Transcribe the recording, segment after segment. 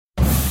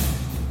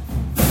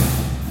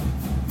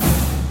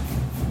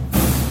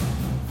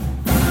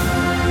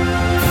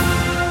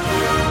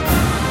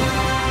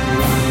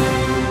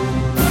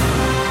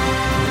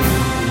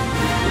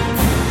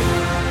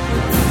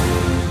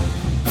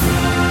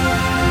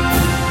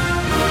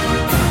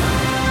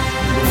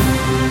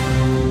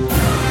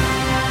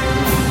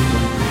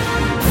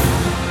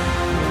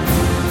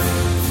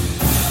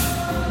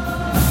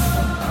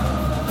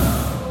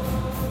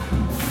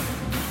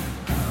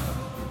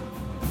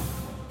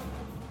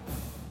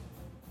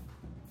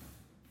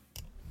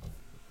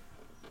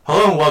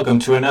Hello and welcome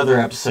to another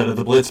episode of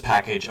the Blitz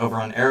Package over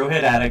on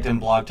Arrowhead Addict and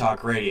Blog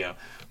Talk Radio.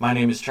 My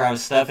name is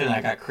Travis Steffen and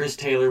I got Chris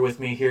Taylor with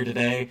me here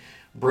today.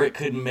 Britt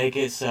couldn't make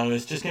it, so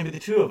it's just going to be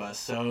the two of us,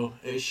 so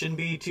it shouldn't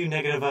be too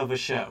negative of a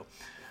show.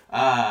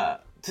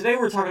 Today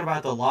we're talking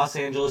about the Los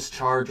Angeles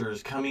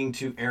Chargers coming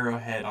to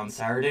Arrowhead on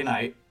Saturday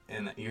night,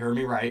 and you heard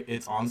me right,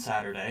 it's on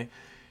Saturday.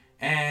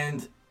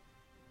 And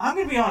I'm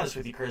going to be honest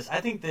with you, Chris, I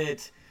think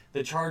that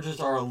the Chargers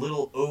are a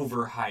little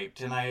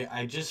overhyped, and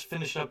I just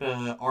finished up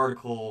an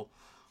article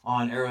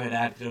on Arrowhead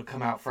Addict. It'll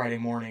come out Friday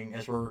morning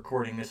as we're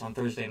recording this on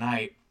Thursday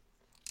night.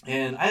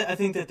 And I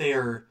think that they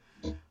are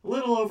a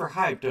little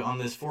overhyped on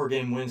this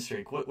 4-game win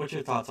streak. What's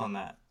your thoughts on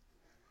that?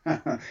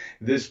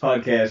 This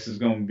podcast is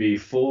going to be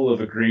full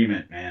of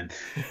agreement, man.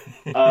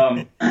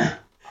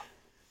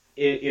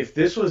 If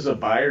this was a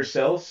buy or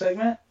sell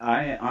segment,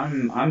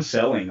 I'm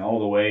selling all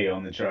the way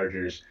on the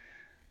Chargers.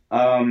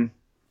 If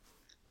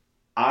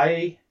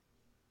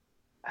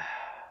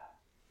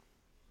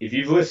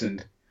you've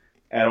listened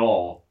at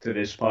all to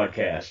this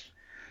podcast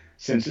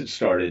since it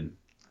started,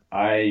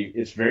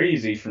 it's very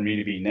easy for me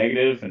to be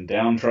negative and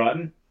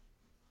downtrodden.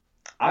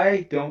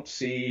 I don't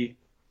see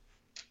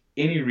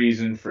any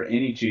reason for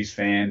any Chiefs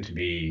fan to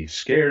be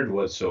scared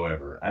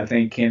whatsoever. I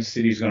think Kansas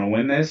City's going to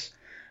win this.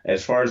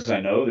 As far as I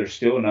know, they're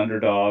still an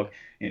underdog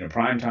in a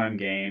primetime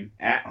game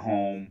at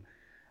home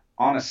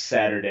on a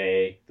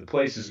Saturday. The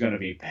place is going to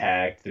be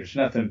packed. There's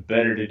nothing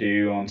better to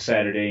do on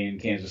Saturday in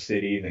Kansas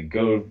City than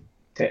go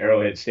to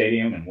Arrowhead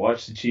Stadium and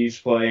watch the Chiefs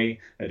play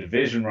a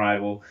division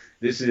rival.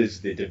 This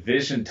is the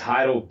division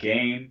title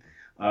game.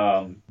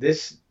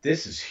 This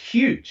is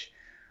huge.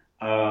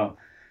 I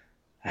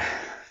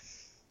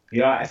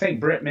think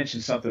Brett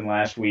mentioned something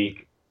last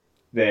week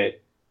that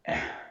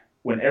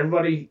when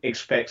everybody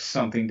expects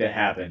something to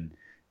happen,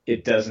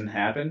 it doesn't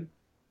happen.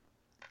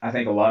 I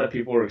think a lot of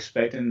people are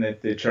expecting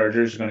that the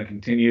Chargers are going to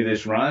continue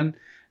this run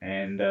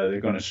and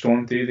they're going to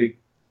storm through the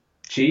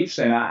Chiefs,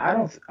 and I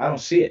don't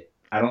see it.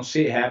 I don't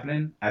see it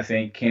happening. I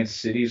think Kansas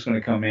City is going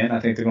to come in. I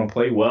think they're going to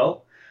play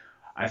well.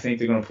 I think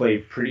they're going to play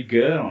pretty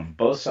good on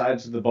both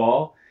sides of the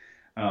ball.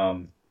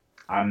 I'm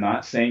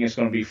not saying it's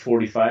going to be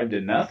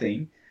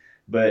 45-0,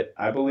 but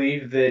I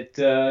believe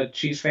that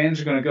Chiefs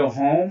fans are going to go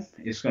home.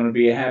 It's going to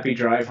be a happy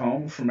drive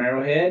home from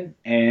Arrowhead,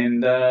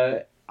 and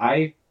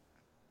I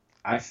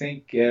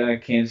think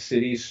Kansas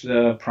City's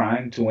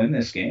primed to win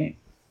this game.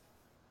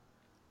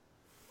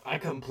 I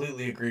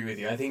completely agree with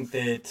you. I think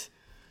that,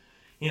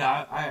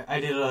 I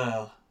did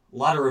a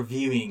lot of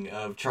reviewing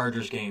of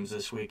Chargers games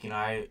this week.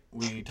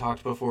 We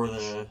talked before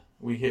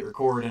we hit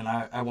record, and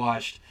I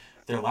watched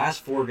their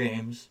last 4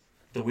 games,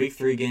 the Week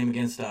 3 game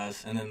against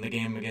us, and then the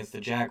game against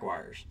the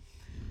Jaguars.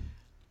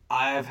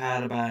 I've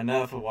had about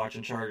enough of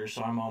watching Chargers,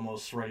 so I'm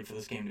almost ready for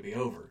this game to be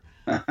over.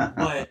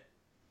 But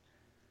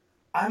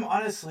I'm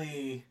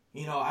honestly,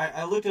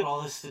 I looked at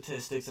all the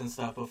statistics and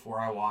stuff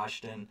before I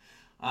watched, and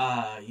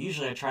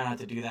usually I try not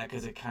to do that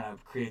because it kind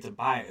of creates a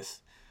bias.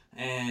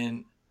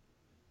 And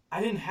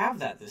I didn't have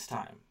that this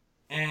time.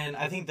 And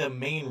I think the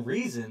main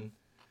reason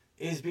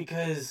is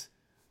because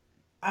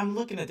I'm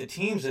looking at the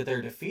teams that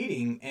they're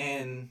defeating,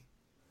 and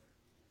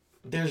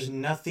there's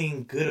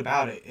nothing good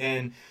about it.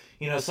 And,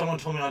 someone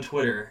told me on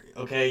Twitter,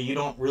 okay, you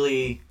don't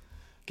really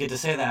get to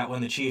say that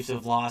when the Chiefs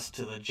have lost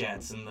to the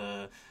Jets and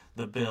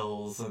the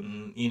Bills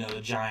and,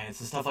 the Giants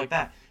and stuff like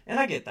that. And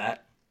I get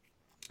that.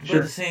 But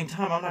at the same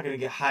time, I'm not going to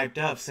get hyped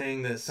up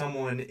saying that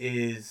someone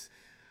is,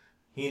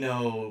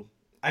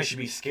 I should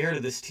be scared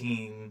of this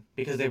team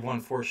because they've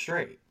won 4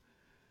 straight.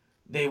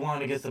 They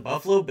won against the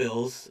Buffalo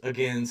Bills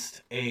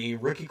against a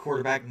rookie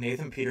quarterback,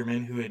 Nathan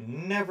Peterman, who had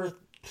never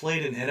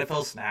played an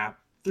NFL snap,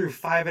 threw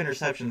 5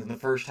 interceptions in the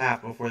first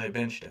half before they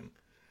benched him.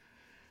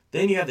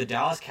 Then you have the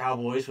Dallas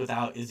Cowboys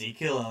without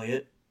Ezekiel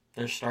Elliott,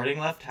 their starting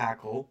left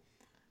tackle,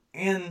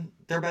 and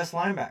their best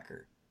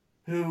linebacker,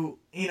 who,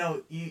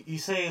 you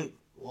say,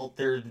 well,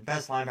 their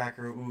best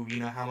linebacker,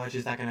 how much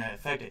is that going to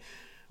affect it?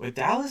 With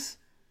Dallas,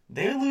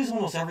 they lose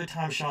almost every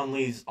time Sean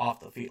Lee's off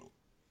the field.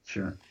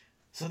 Sure.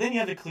 So then you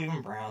have the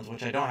Cleveland Browns,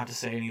 which I don't have to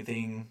say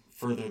anything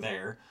further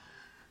there.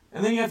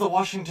 And then you have the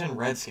Washington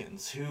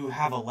Redskins, who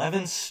have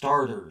 11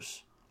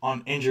 starters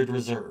on injured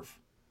reserve.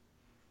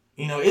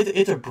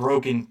 It's a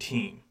broken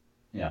team.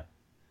 Yeah.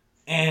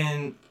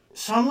 And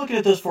so I'm looking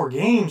at those 4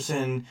 games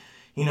and,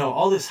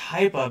 all this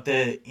hype up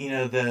that,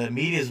 the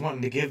media is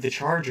wanting to give the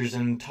Chargers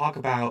and talk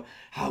about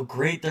how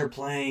great they're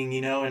playing,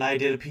 and I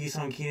did a piece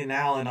on Keenan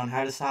Allen on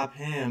how to stop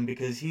him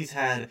because he's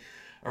had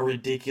a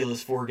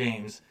ridiculous 4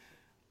 games.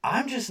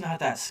 I'm just not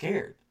that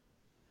scared.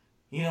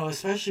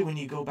 Especially when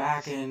you go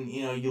back and,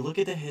 you look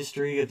at the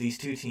history of these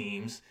 2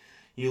 teams,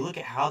 you look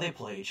at how they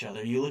play each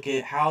other, you look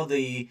at how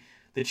the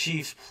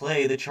Chiefs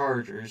play the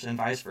Chargers and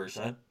vice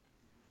versa.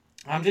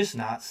 I'm just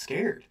not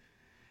scared.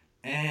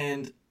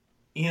 And,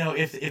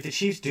 if the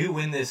Chiefs do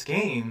win this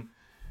game,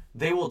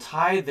 they will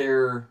tie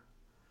their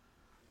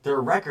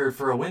record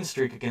for a win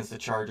streak against the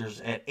Chargers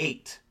at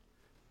 8.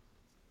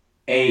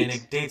 And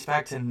it dates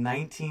back to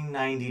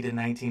 1990 to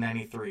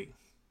 1993.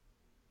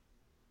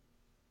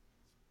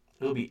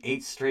 It'll be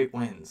 8 straight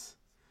wins.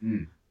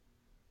 Mm.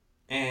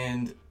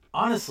 And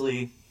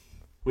honestly,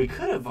 we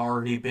could have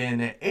already been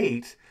at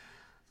 8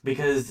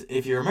 because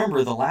if you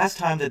remember, the last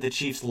time that the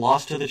Chiefs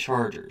lost to the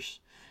Chargers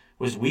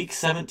was Week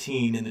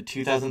 17 in the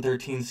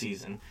 2013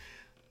 season.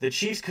 The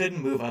Chiefs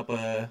couldn't move up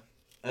a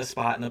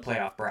spot in the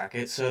playoff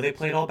bracket, so they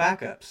played all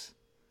backups.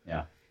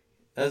 Yeah.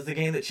 That was the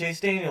game that Chase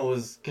Daniel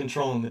was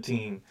controlling the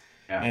team.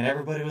 Yeah. And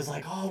everybody was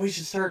like, oh, we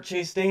should start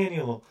Chase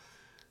Daniel.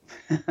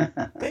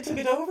 They took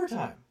it to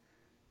overtime.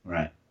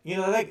 Right. You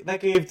know,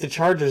 that gave the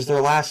Chargers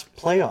their last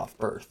playoff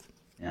berth.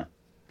 Yeah.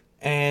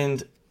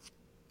 And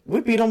we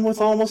beat them with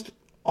almost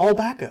all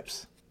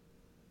backups.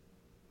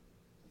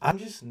 I'm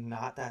just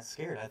not that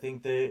scared. I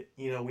think that,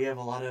 we have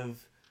a lot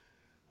of,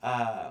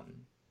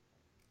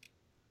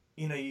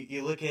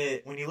 you look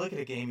at, when you look at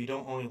a game, you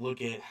don't only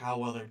look at how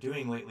well they're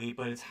doing lately,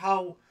 but it's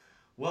how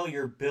well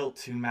you're built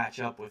to match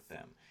up with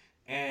them.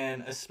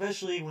 And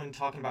especially when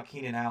talking about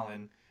Keenan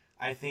Allen,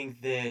 I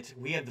think that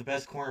we have the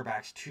best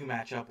cornerbacks to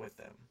match up with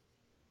them.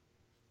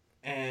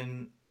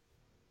 And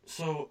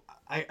so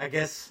I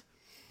guess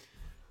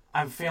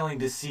I'm failing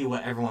to see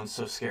what everyone's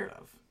so scared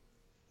of.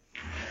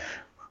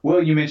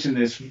 Well, you mentioned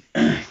this.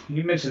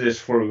 You mentioned this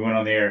before we went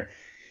on the air.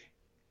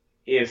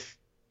 If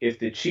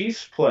the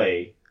Chiefs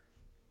play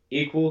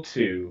equal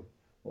to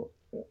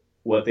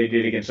what they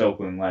did against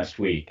Oakland last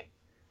week,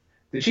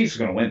 the Chiefs are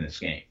going to win this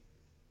game.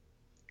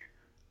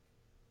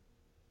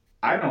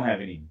 I don't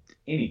have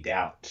any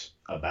doubts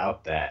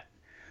about that.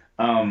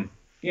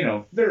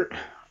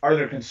 Are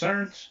there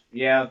concerns?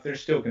 Yeah, there's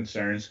still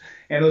concerns,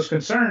 and those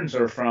concerns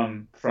are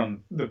from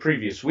the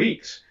previous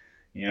weeks.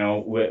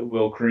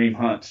 Will Kareem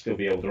Hunt still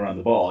be able to run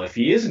the ball? If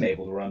he isn't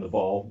able to run the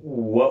ball,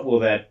 what will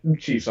that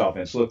Chiefs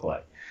offense look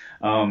like?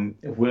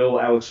 Will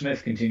Alex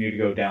Smith continue to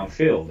go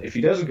downfield? If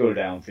he doesn't go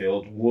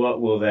downfield, what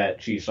will that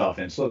Chiefs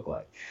offense look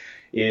like?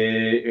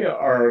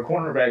 Are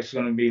cornerbacks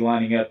going to be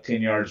lining up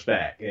 10 yards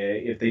back?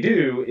 If they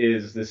do,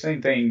 is the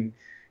same thing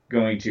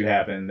going to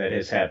happen that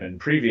has happened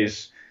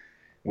previous,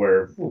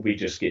 where we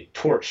just get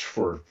torched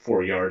for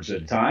 4 yards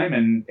at a time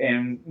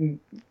and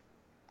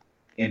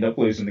end up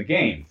losing the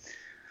game?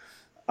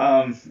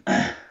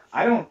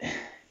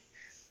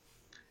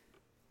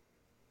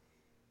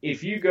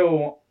 If you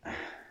go,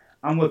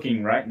 I'm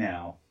looking right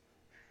now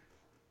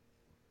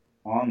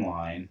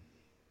online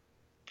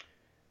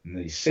in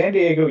the San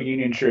Diego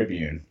Union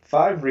Tribune,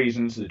 5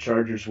 reasons the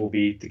Chargers will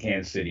beat the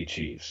Kansas City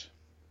Chiefs.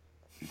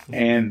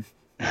 And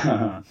 2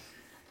 out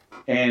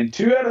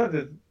of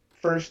the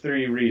first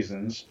 3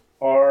 reasons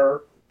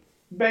are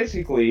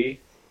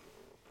basically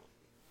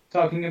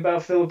talking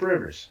about Phillip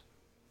Rivers.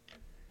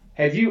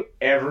 Have you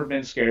ever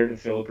been scared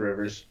of Phillip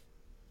Rivers?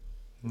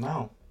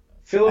 No.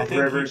 Phillip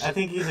Rivers. I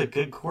think he's a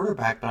good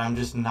quarterback, but I'm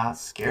just not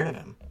scared of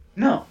him.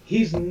 No,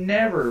 he's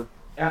never.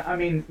 I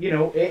mean,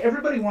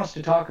 everybody wants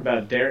to talk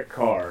about Derek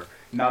Carr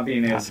not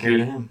being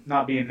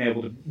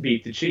able to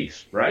beat the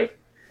Chiefs, right?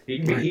 He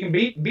can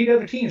beat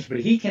other teams, but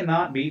he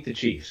cannot beat the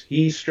Chiefs.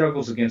 He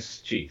struggles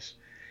against the Chiefs.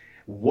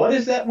 What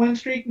is that win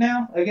streak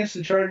now against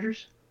the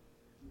Chargers?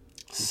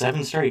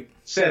 7 straight.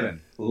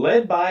 7.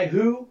 Led by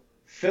who?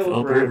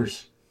 Phillip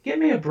Rivers. Give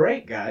me a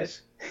break,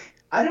 guys.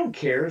 I don't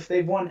care if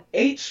they've won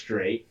 8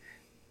 straight.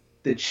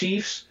 The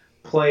Chiefs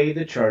play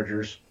the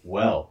Chargers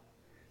well.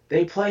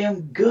 They play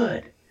them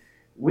good.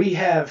 We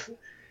have...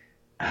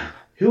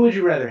 Who would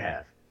you rather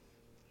have?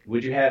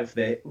 Would you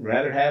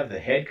rather have the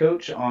head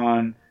coach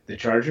on the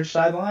Chargers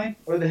sideline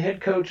or the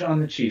head coach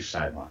on the Chiefs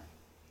sideline?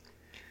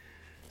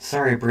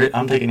 Sorry, Britt.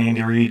 I'm taking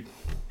Andy Reid.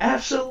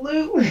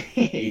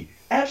 Absolutely.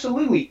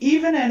 Absolutely.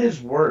 Even at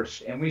his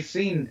worst, and we've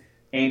seen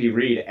Andy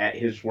Reid at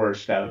his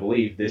worst, I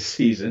believe, this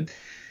season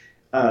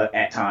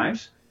at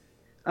times.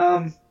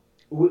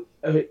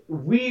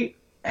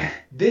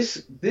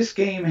 This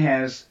game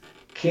has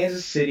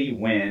Kansas City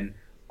win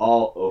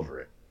all over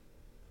it.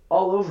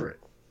 All over it.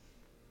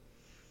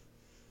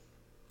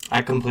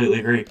 I completely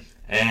agree.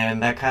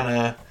 And that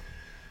kind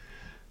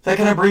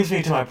of brings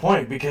me to my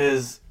point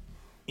because,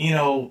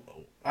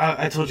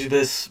 I told you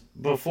this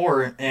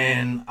before,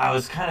 and I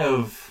was kind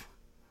of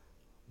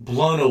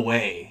blown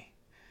away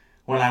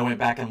when I went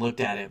back and looked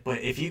at it.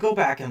 But if you go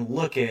back and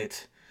look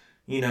at,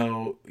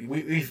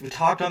 we've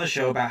talked on the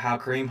show about how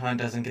Kareem Hunt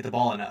doesn't get the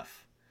ball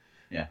enough.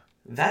 Yeah.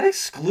 That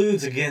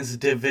excludes against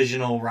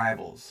divisional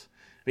rivals.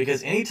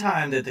 Because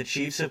anytime that the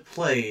Chiefs have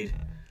played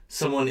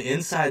someone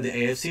inside the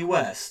AFC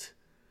West,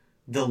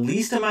 the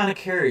least amount of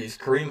carries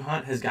Kareem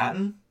Hunt has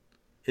gotten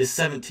is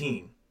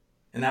 17.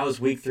 And that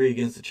was week 3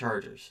 against the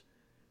Chargers,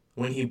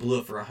 when he blew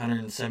it for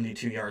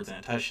 172 yards and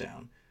a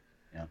touchdown.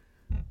 Yeah.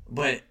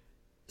 But,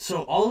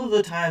 so all of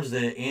the times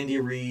that Andy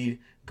Reid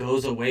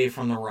goes away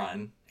from the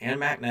run, and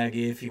Matt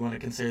Nagy, if you want to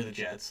consider the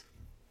Jets,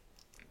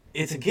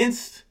 it's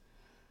against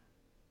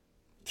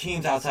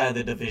teams outside of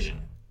the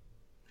division.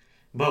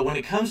 But when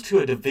it comes to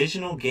a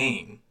divisional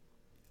game,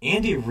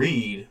 Andy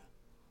Reid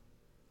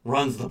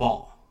runs the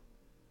ball.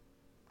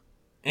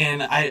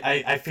 And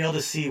I fail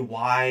to see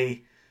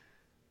why,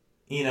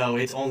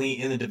 it's only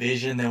in the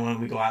division. Then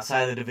when we go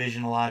outside of the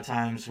division, a lot of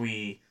times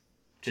we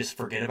just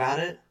forget about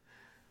it.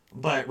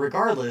 But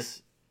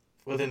regardless,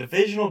 with a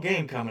divisional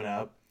game coming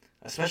up,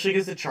 especially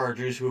against the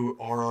Chargers, who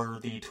are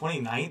the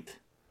 29th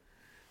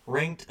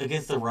ranked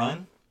against the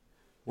run,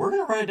 we're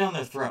going to run it down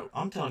their throat.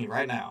 I'm telling you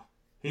right now.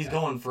 He's Yeah.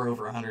 going for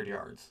over 100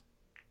 yards.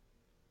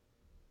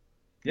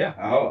 Yeah.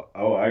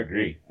 Oh, I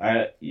agree.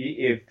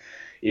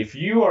 If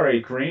you are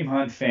a Kareem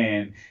Hunt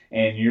fan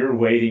and you're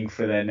waiting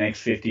for that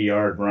next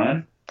 50-yard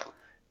run,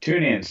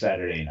 tune in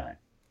Saturday night.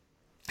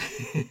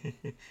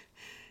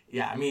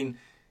 Yeah, I mean,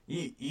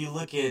 you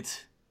look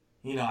at,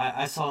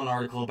 I saw an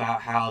article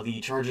about how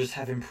the Chargers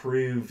have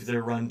improved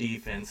their run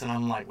defense, and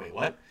I'm like, wait,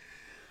 what?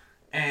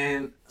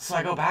 And so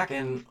I go back,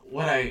 and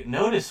what I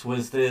noticed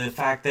was the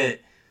fact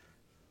that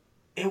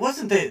it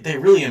wasn't that they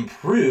really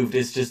improved,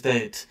 it's just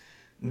that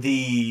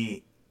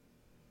the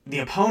the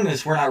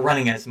opponents were not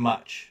running as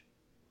much.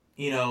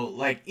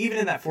 Like even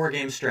in that 4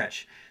 game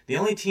stretch, the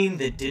only team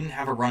that didn't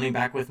have a running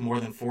back with more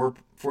than four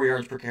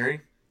yards per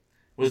carry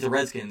was the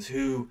Redskins,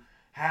 who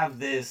have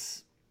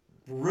this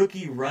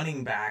rookie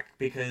running back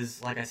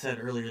because, like I said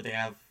earlier, they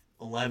have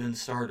 11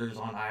 starters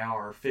on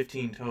IR,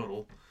 15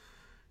 total.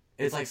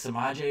 It's like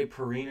Samaje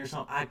Perine or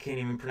something. I can't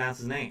even pronounce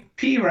his name.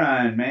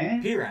 Ryan,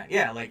 man. Perine,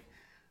 yeah.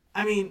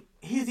 I mean,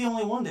 he's the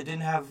only one that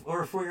didn't have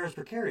over 4 yards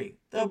per carry.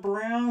 The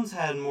Browns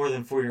had more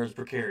than 4 yards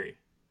per carry.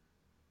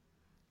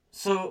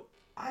 So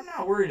I'm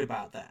not worried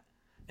about that.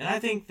 And I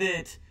think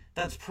that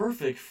that's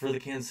perfect for the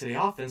Kansas City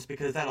offense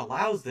because that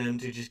allows them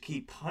to just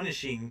keep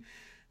punishing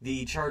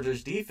the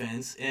Chargers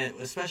defense, and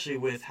especially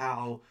with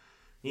how,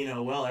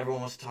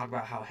 everyone wants to talk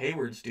about how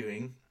Hayward's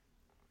doing.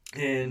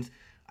 And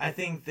I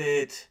think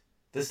that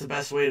that's the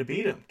best way to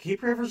beat him.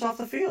 Keep Rivers off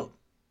the field.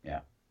 Yeah.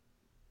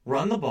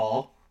 Run the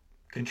ball,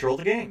 control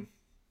the game.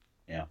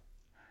 Yeah.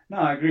 No,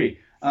 I agree.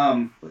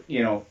 Samaje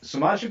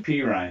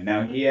Perine,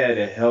 now he had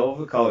a hell of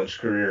a college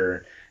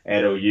career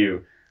at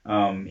OU.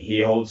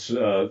 He holds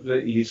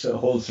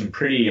some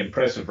pretty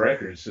impressive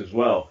records as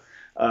well.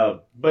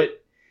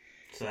 But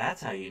So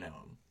that's how you know him.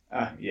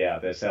 yeah,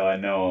 that's how I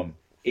know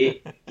him.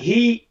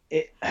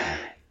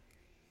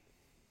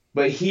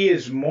 But he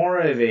is more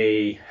of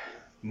a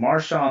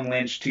Marshawn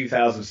Lynch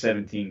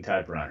 2017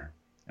 type runner.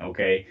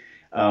 Okay,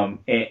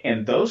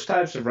 and those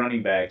types of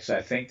running backs,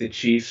 I think the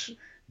Chiefs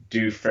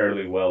do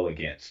fairly well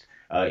against.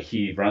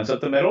 He runs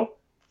up the middle,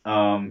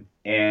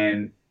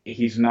 and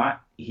he's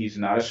not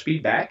a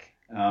speed back.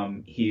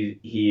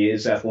 He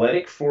is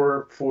athletic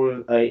for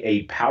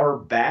a power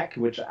back,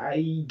 which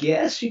I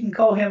guess you can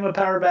call him a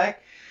power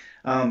back.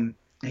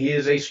 He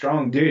is a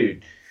strong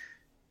dude,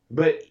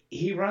 but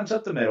he runs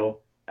up the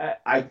middle.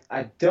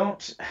 I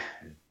don't.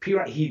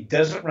 He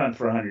doesn't run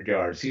for 100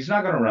 yards. He's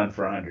not going to run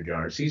for 100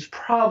 yards. He's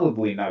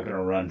probably not going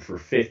to run for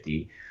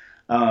 50.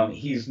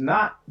 He's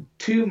not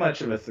too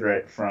much of a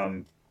threat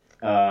from,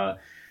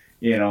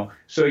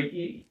 So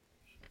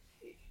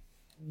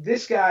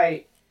this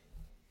guy,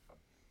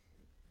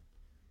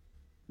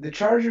 the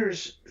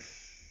Chargers,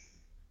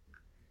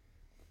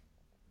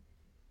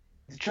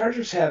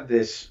 have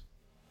this.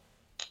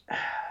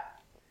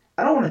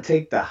 I don't want to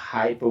take the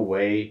hype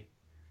away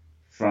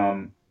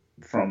from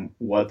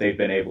what they've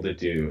been able to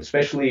do.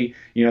 Especially,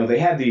 they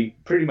had the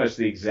pretty much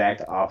the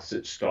exact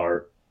opposite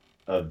start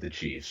of the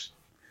Chiefs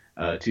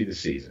to the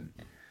season.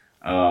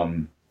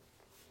 The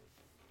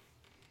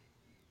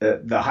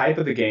hype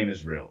of the game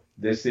is real.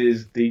 This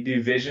is the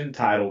division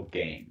title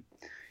game.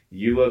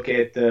 You look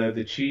at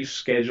the Chiefs'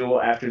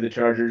 schedule after the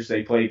Chargers.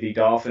 They play the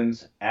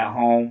Dolphins at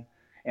home,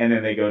 and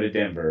then they go to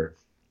Denver.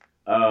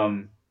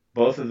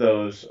 Both of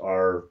those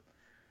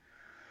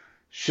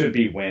should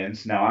be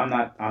wins. Now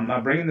I'm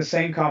not bringing the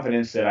same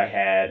confidence that I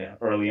had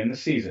early in the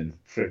season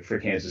for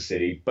Kansas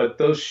City, but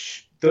those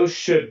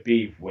should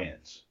be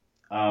wins.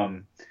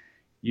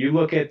 You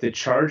look at the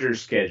Chargers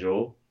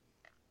schedule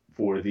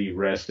for the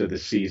rest of the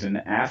season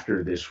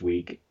after this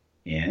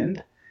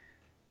weekend,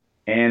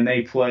 and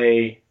they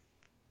play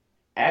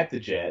at the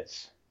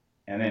Jets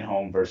and then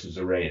home versus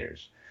the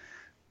Raiders.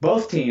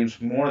 Both teams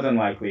more than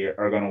likely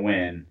are going to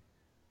win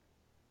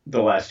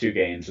the last 2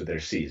 games of their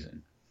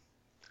season.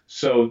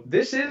 So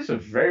this is a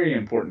very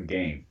important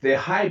game. The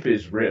hype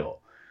is real.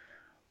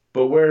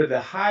 But where the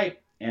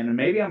hype, and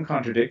maybe I'm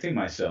contradicting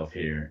myself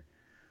here,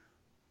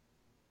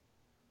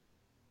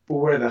 but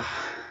where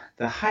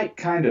the hype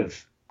kind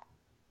of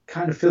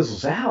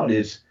fizzles out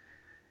is,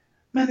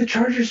 man, the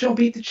Chargers don't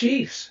beat the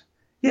Chiefs.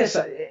 Yes,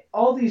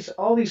 all these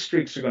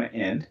streaks are going to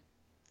end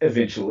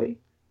eventually.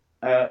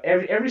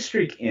 Every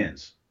streak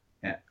ends.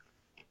 Yeah.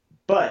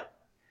 But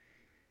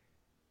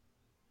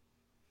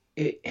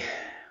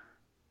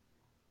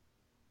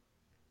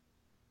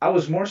I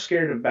was more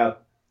scared of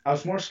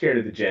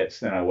the Jets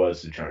than I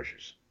was the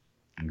Chargers.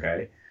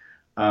 Okay.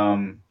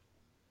 I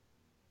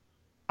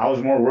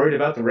was more worried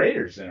about the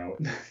Raiders than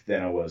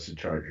I was the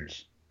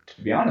Chargers.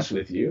 To be honest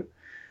with you,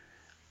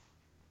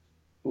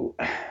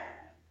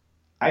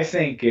 I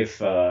think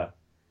if I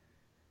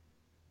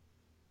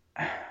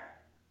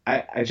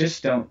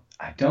just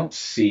don't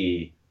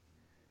see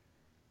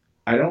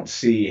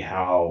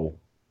how,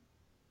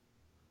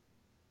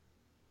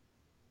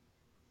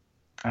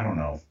 I don't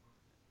know.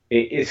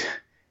 It's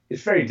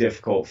it's very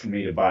difficult for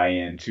me to buy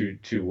into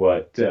to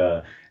what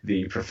the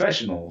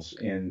professionals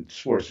in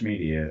sports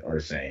media are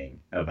saying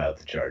about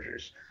the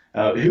Chargers.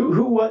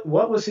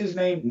 What was his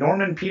name?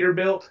 Norman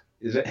Peterbilt?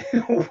 Is it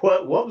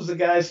what was the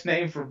guy's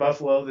name for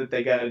Buffalo that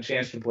they got a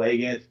chance to play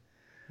against?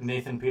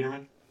 Nathan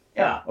Peterman.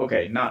 Yeah,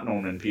 okay, not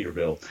Norman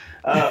Peterbilt.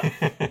 I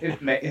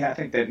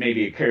think that may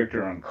be a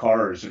character on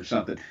Cars or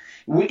something.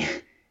 We,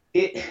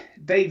 it,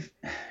 they've,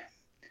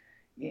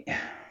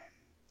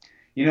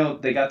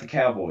 they got the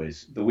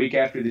Cowboys the week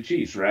after the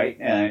Chiefs, right?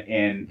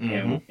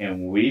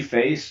 And we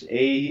face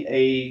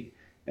a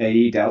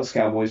Dallas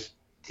Cowboys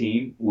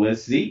team with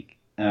Zeke,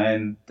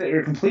 and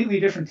they're a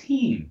completely different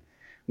team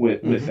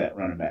with that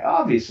running back.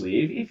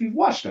 Obviously, if you've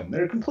watched them,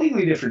 they're a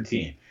completely different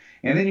team.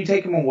 And then you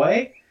take them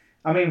away.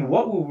 I mean,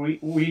 what will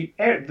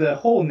the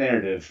whole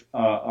narrative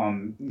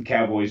on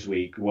Cowboys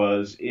week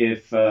was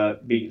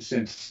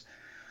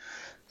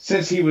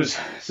since he was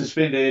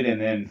suspended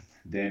and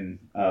then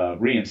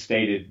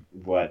reinstated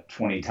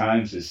 20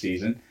 times this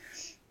season.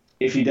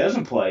 If he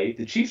doesn't play,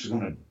 the Chiefs are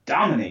going to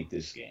dominate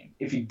this game.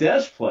 If he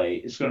does play,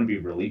 it's going to be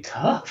really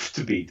tough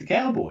to beat the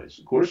Cowboys.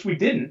 Of course, we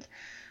didn't.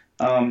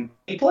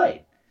 He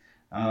played.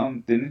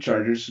 Then the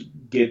Chargers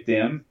get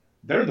them.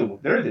 They're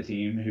the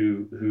team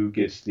who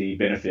gets the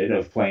benefit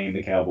of playing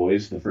the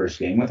Cowboys the first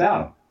game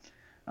without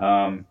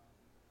them.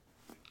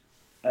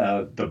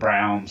 The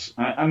Browns.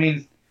 I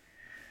mean.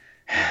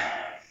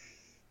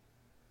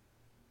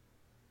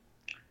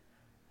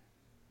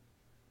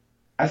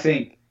 I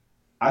think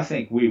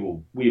we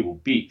will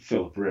beat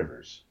Phillip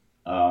Rivers.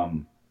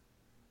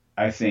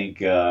 I think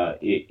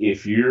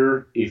if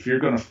you're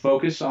going to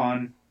focus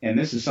on, and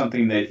this is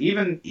something that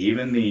even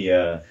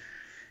the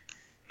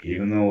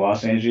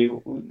Los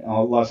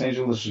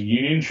Angeles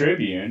Union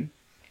Tribune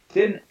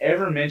didn't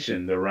ever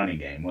mention the running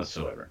game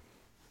whatsoever,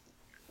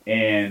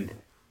 and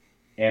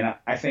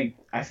I think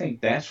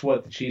that's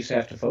what the Chiefs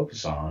have to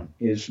focus on,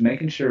 is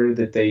making sure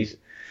that they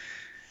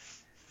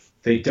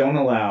don't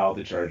allow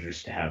the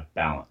Chargers to have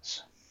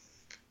balance.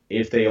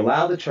 If they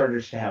allow the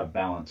Chargers to have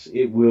balance,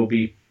 it will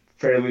be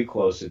fairly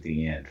close at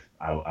the end,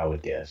 I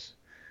would guess.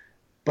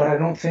 But I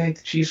don't think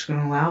the Chiefs are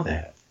going to allow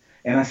that.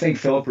 And I think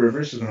Phillip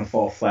Rivers is going to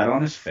fall flat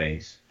on his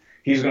face.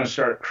 He's going to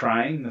start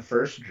crying the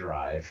first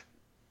drive.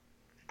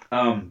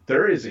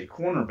 There is a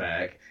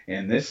cornerback,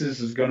 and this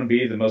is going to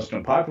be the most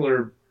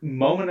unpopular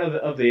moment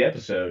of the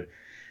episode.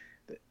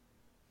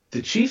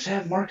 The Chiefs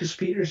have Marcus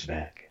Peters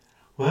back.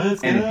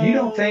 Let's and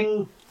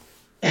go.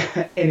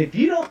 If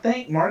you don't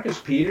think Marcus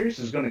Peters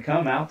is going to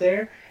come out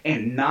there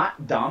and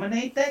not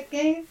dominate that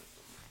game,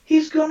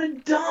 he's going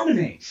to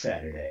dominate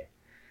Saturday.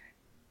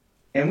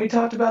 And we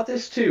talked about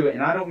this too,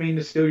 and I don't mean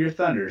to steal your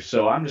thunder,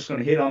 so I'm just going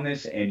to hit on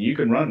this and you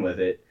can run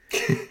with it.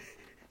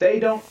 They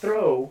don't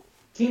throw.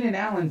 Keenan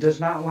Allen does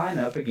not line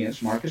up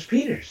against Marcus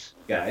Peters,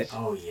 guys.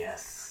 Oh,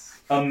 yes.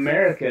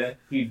 America,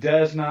 he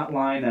does not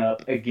line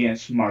up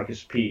against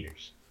Marcus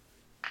Peters.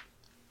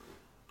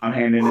 I'm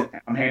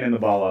handing the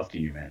ball off to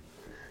you, man.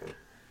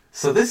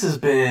 So this has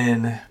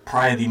been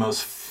probably the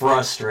most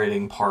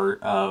frustrating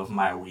part of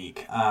my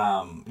week.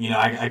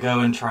 I go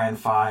and try and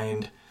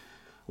find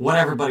what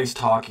everybody's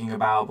talking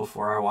about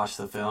before I watch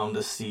the film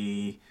to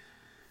see,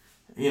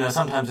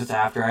 sometimes it's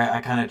after.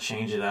 I kind of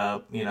change it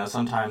up.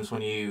 Sometimes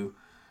when you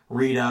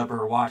read up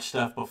or watch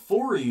stuff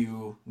before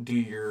you do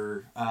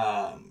your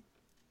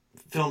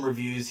film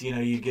reviews,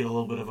 you get a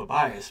little bit of a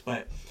bias.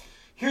 But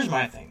here's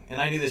my thing,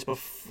 and I do this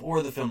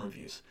before the film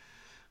reviews.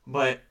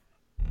 But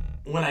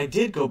when I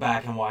did go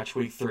back and watch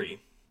week 3,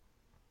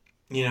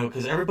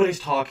 because everybody's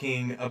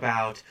talking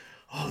about,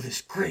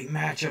 this great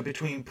matchup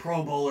between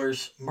Pro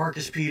Bowlers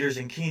Marcus Peters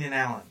and Keenan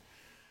Allen.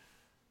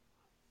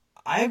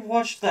 I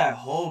watched that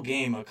whole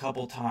game a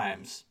couple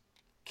times.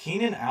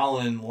 Keenan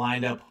Allen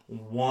lined up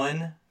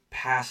one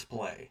pass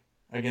play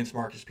against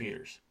Marcus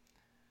Peters.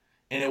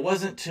 And it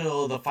wasn't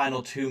till the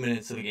final 2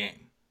 minutes of the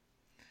game.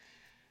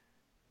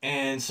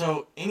 And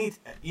so,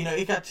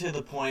 it got to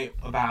the point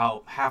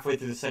about halfway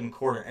through the second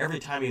quarter. Every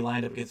time he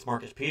lined up against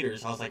Marcus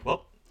Peters, I was like,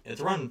 well,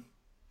 it's a run.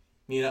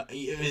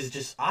 It was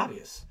just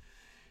obvious.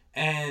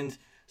 And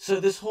so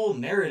this whole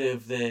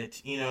narrative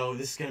that,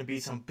 this is going to be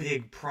some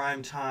big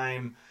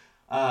primetime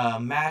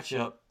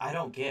matchup, I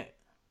don't get.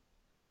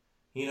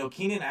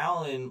 Keenan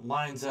Allen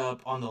lines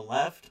up on the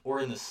left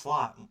or in the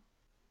slot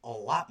a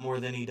lot more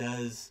than he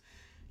does,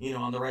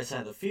 on the right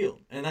side of the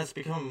field. And that's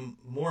become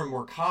more and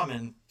more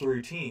common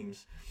through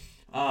teams.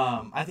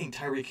 I think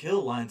Tyreek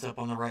Hill lines up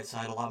on the right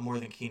side a lot more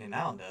than Keenan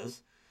Allen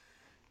does.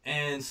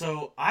 And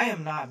so I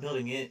am not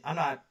I'm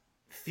not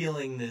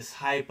feeling this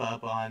hype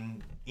up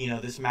on,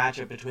 this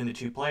matchup between the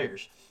two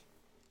players.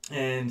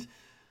 And,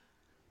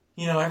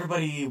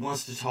 everybody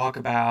wants to talk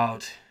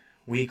about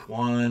week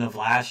 1 of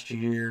last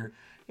year.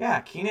 Yeah,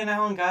 Keenan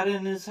Allen got it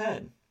in his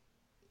head.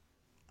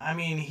 I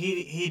mean,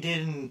 he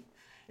didn't,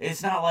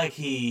 it's not like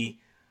he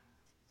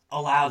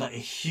allowed a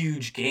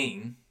huge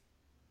gain.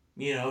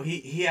 I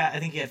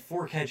think he had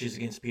 4 catches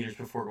against Peters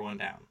before going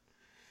down.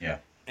 Yeah.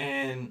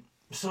 And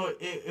so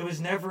it was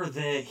never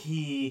that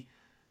he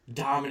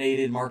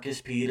dominated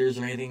Marcus Peters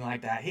or anything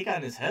like that. He got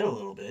in his head a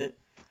little bit.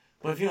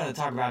 But if you want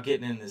to talk about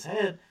getting in his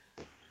head,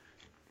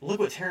 look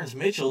what Terrence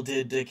Mitchell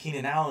did to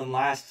Keenan Allen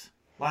last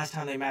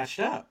time they matched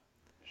up.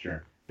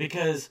 Sure.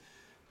 Because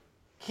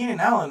Keenan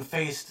Allen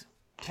faced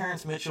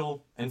Terrence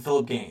Mitchell and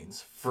Phillip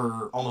Gaines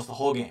for almost the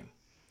whole game.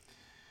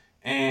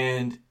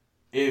 And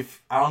I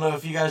don't know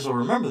if you guys will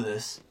remember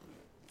this,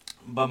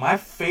 but my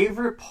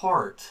favorite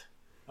part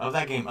of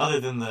that game, other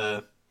than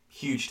the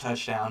huge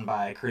touchdown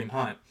by Kareem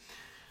Hunt,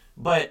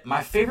 but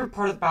my favorite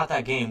part about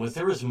that game was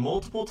there was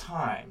multiple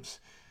times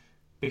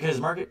because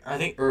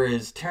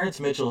Terrence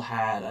Mitchell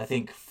had, I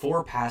think,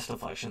 4 pass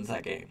deflections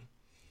that game.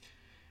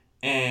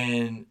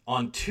 And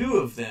on 2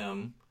 of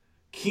them,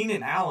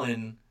 Keenan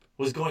Allen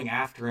was going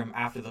after him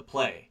after the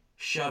play,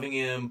 shoving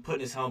him,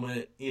 putting his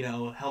helmet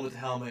to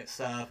helmet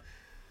stuff.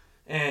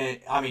 And,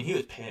 I mean, he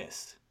was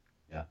pissed.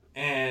 Yeah.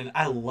 And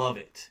I love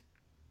it.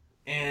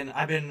 And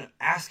I've been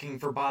asking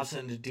for Bob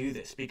Sutton to do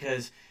this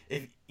because,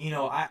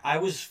 I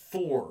was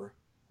for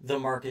the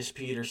Marcus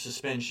Peters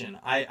suspension.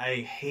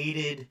 I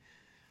hated,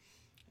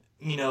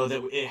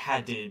 that it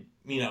had to,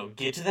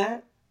 get to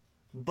that.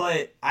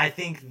 But I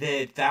think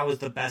that was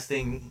the best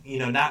thing,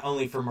 not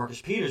only for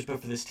Marcus Peters,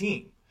 but for this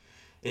team.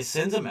 It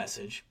sends a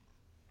message.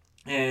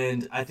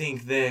 And I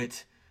think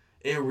that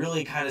it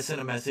really kind of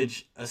sent a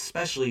message,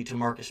 especially to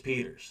Marcus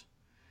Peters.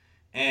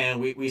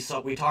 And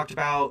we talked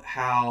about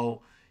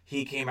how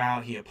he came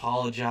out, he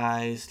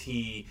apologized,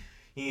 he,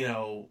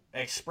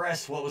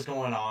 expressed what was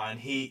going on.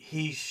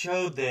 He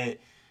showed that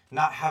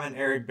not having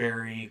Eric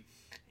Berry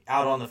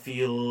out on the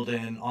field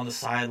and on the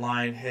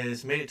sideline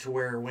has made it to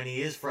where when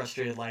he is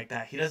frustrated like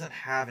that, he doesn't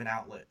have an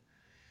outlet.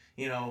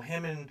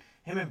 Him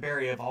and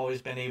Barry have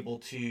always been able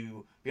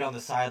to be on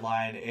the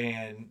sideline,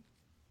 and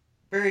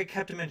Barry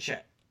kept him in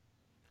check.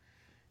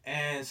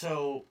 And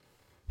so,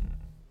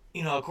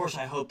 of course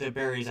I hope that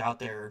Barry's out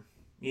there,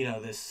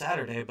 this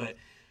Saturday, but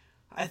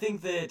I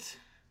think it's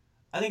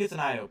an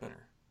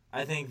eye-opener.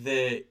 I think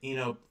that,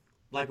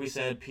 like we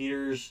said,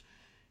 Peters,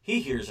 he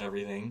hears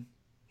everything.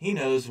 He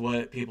knows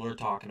what people are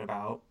talking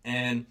about.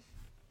 And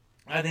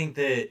I think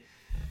he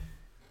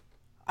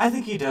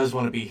does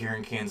want to be here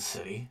in Kansas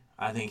City.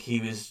 I think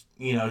he was,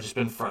 just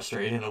been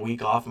frustrated, and a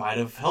week off might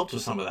have helped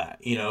with some of that,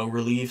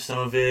 relieve some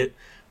of it.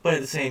 But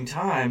at the same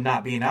time,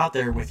 not being out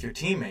there with your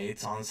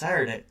teammates on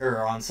Saturday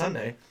or on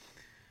Sunday,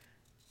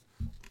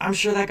 I'm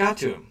sure that got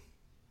to him.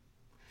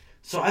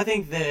 So I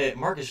think that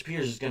Marcus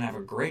Peters is going to have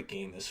a great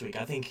game this week.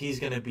 I think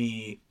he's going to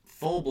be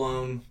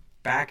full-blown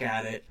back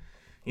at it.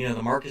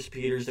 The Marcus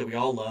Peters that we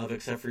all love,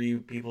 except for you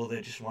people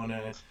that just want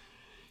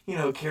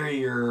to, carry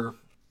your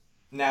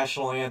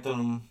national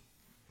anthem,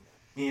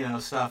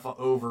 stuff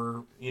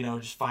over,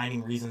 just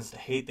finding reasons to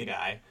hate the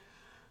guy.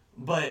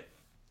 But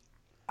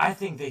I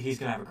think that he's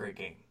going to have a great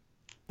game.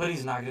 But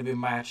he's not going to be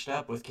matched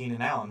up with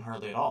Keenan Allen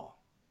hardly at all.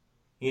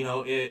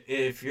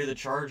 If you're the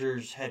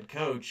Chargers head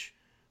coach,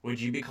 would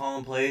you be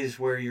calling plays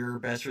where your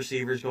best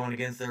receiver's going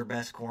against their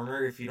best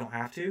corner if you don't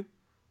have to?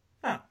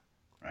 No.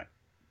 Right.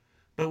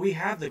 But we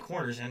have the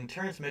corners, and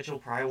Terrence Mitchell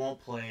probably won't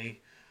play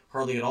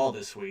hardly at all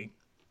this week.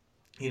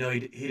 He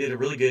did a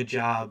really good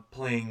job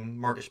playing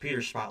Marcus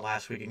Peters' spot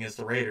last week against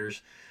the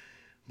Raiders.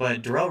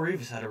 But Darrelle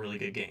Revis had a really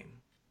good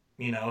game.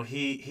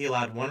 He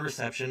allowed 1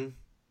 reception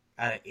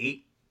out of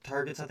 8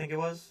 targets, I think it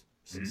was.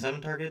 7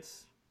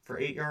 targets for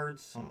 8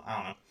 yards. I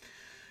don't know.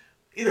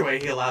 Either way,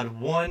 he allowed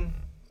 1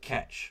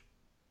 catch.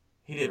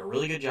 He did a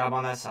really good job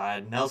on that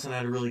side. Nelson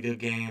had a really good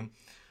game.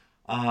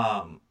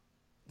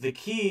 The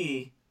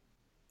key,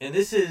 and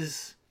this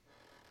is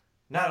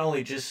not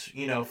only just,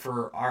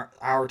 for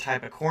our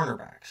type of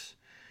cornerbacks,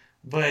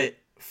 but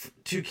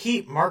to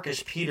keep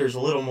Marcus Peters a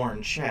little more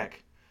in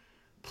check,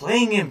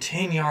 playing him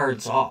 10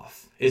 yards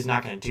off is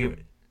not going to do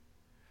it.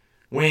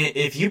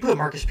 If you put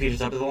Marcus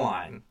Peters up to the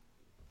line,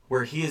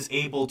 where he is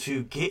able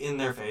to get in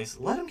their face,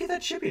 let him get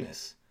that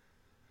chippiness.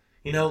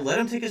 Let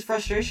him take his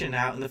frustration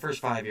out in the first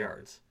 5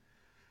 yards.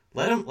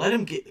 Let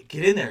him get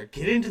in there.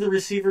 Get into the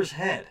receiver's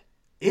head.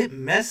 It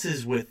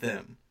messes with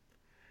them.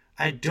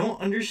 I don't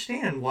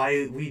understand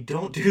why we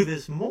don't do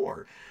this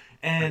more.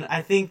 And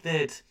I think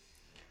that,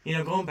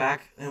 going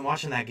back and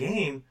watching that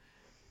game,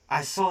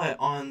 I saw it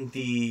on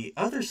the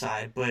other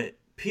side, but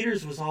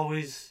Peters was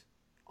always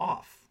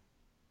off.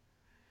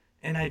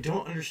 And I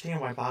don't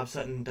understand why Bob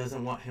Sutton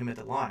doesn't want him at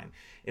the line.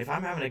 If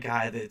I'm having a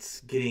guy that's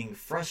getting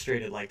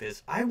frustrated like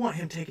this, I want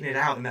him taking it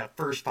out in that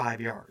first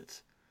 5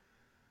 yards.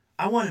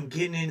 I want him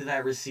getting into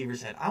that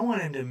receiver's head. I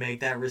want him to make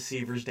that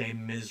receiver's day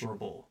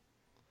miserable.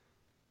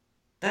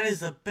 That is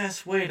the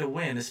best way to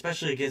win,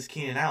 especially against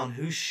Keenan Allen,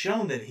 who's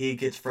shown that he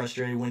gets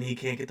frustrated when he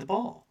can't get the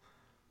ball.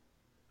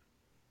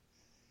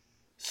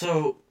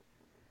 So,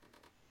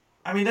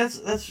 I mean,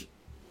 that's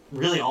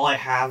really all I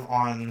have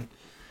on,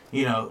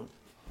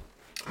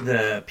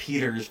 the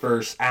Peters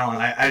versus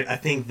Allen. I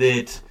think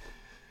that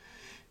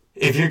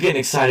if you're getting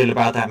excited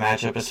about that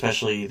matchup,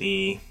 especially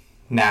the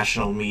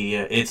national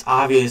media, it's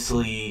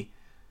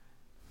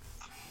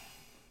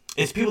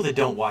people that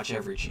don't watch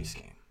every Chiefs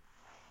game.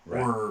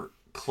 Right. Or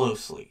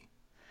closely.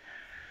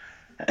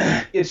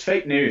 It's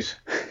fake news.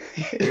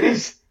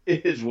 It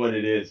is what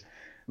it is.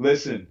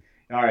 Listen,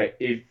 all right,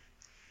 if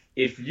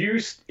if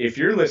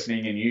you're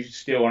listening and you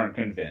still aren't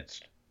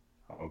convinced,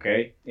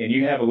 okay, and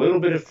you have a little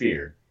bit of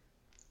fear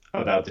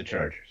about the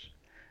Chargers,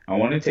 I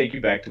want to take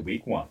you back to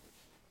Week 1.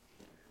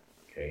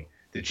 Okay,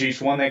 the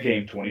Chiefs won that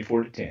game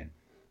 24-10.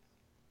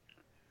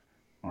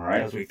 All That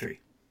right, was week 3.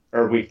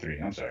 or Week 3.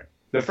 I'm sorry,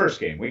 the first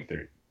game, Week 3.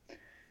 All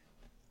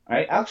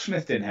right, Alex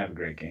Smith didn't have a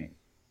great game.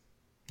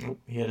 Nope,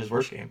 he had his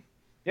worst game.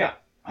 Yeah,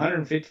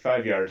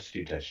 155 yards,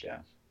 2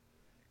 touchdowns.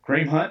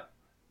 Kareem Hunt,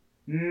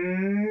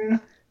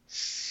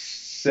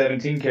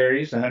 17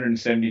 carries,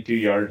 172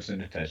 yards,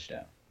 and a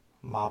touchdown.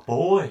 My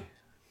boy.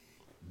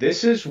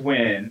 This is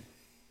where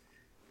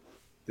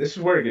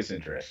it gets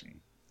interesting.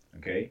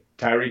 Okay,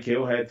 Tyreek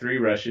Hill had 3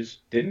 rushes,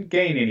 didn't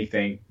gain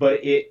anything,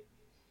 but it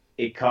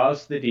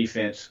caused the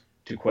defense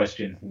to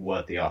question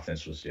what the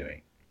offense was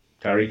doing.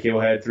 Tyreek Hill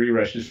had 3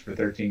 rushes for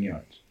 13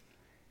 yards.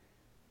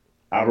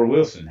 Albert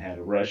Wilson had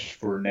a rush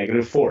for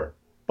 -4.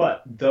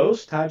 But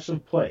those types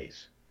of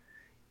plays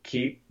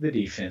keep the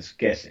defense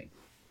guessing.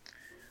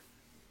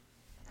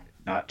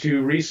 Not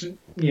too recent,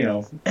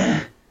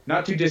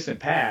 not too distant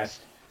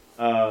past,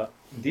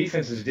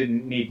 defenses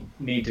didn't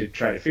need to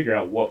try to figure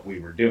out what we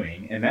were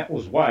doing, and that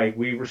was why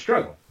we were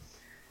struggling.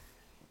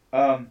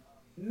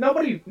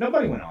 Nobody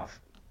went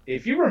off.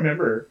 If you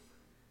remember,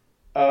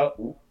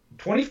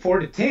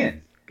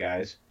 24-10,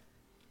 guys.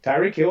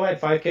 Tyreek Hill had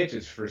 5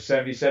 catches for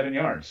 77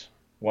 yards,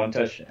 1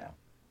 touchdown.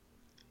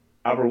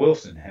 Albert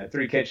Wilson had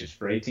 3 catches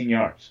for 18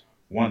 yards,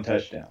 1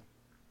 touchdown.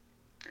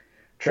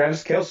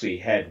 Travis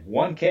Kelce had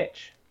 1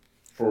 catch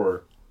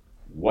for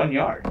 1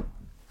 yard.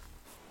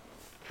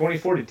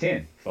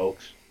 24-10,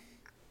 folks.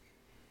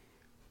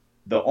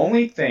 The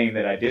only thing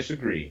that I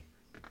disagree,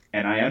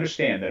 and I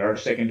understand that our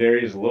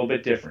secondary is a little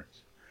bit different.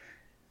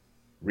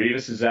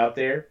 Revis is out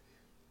there.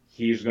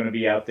 He's going to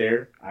be out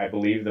there, I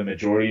believe, the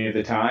majority of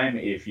the time.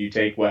 If you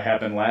take what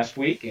happened last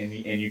week and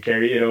you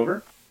carry it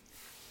over,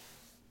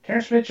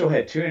 Terrence Mitchell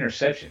had 2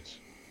 interceptions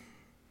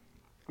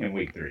in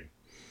Week 3.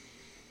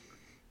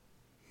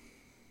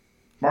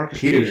 Marcus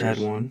Peters had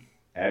 1.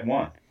 Had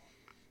 1.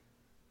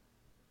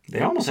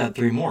 They almost had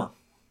 3 more.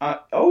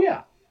 Oh,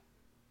 yeah.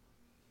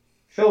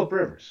 Phillip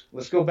Rivers.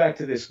 Let's go back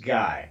to this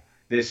guy,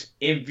 this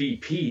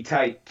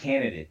MVP-type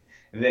candidate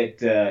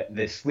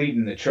that's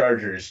leading the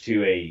Chargers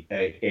to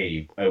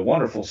a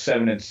wonderful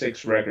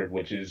 7-6 record,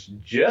 which is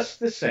just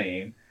the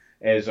same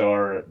as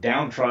our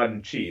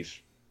downtrodden Chiefs.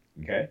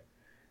 Okay?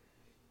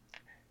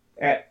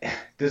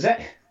 Does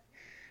that,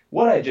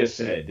 what I just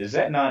said, does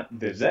that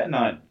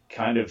not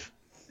kind of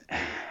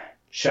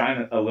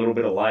shine a little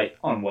bit of light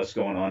on what's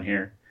going on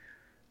here?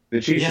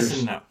 The Chiefs yes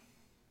and no.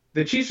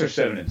 The Chiefs are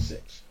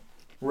 7-6.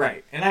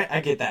 Right, and I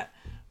get that,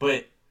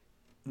 but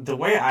the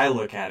way I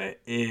look at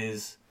it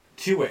is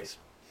 2 ways.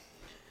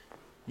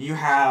 You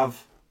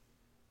have,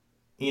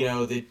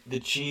 the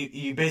Chiefs.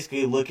 You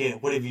basically look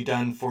at what have you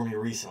done for me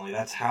recently.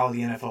 That's how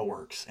the NFL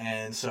works,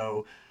 and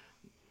so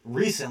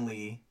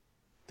recently,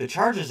 the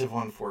Chargers have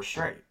won 4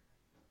 straight.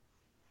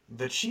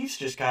 The Chiefs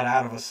just got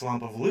out of a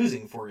slump of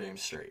losing 4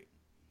 games straight.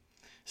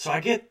 So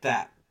I get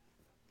that,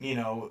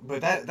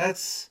 but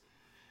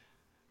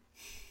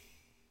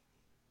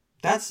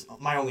that's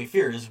my only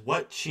fear is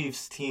what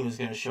Chiefs team is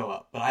going to show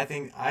up. But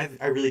I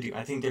really do.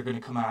 I think they're going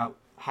to come out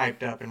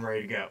hyped up and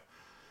ready to go.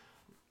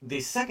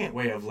 The second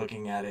way of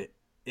looking at it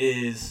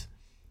is,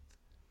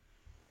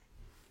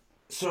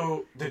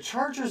 so the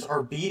Chargers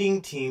are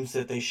beating teams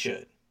that they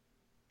should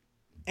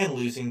and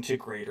losing to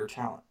greater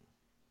talent.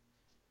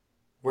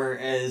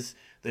 Whereas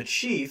the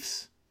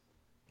Chiefs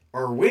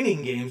are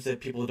winning games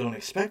that people don't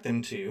expect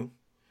them to.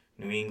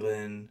 New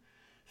England,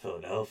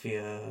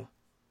 Philadelphia,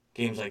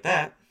 games like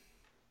that.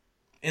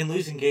 And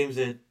losing games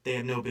that they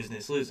have no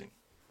business losing.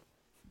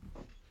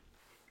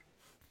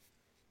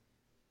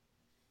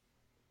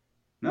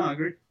 No, I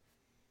agree.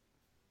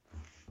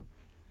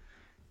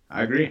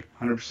 I agree,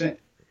 100%.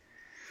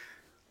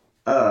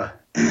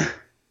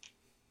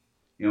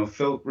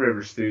 Phillip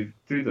Rivers threw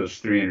those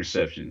 3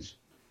 interceptions.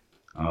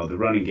 The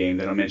running game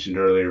that I mentioned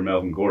earlier,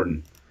 Melvin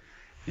Gordon,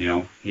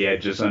 he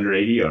had just under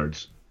 80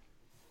 yards.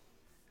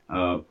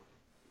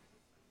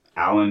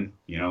 Allen,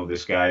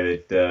 this guy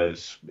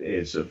that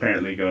is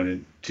apparently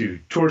going to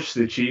torch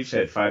the Chiefs,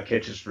 had 5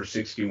 catches for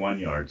 61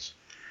 yards.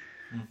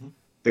 Mm-hmm.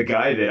 The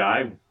guy that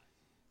I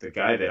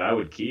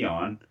would key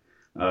on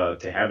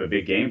to have a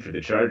big game for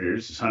the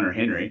Chargers is Hunter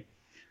Henry,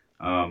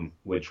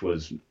 which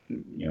was,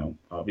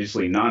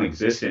 obviously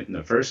non-existent in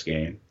the first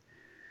game.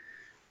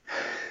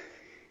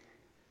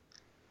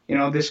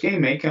 This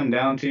game may come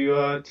down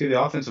to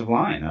the offensive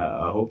line.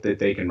 I hope that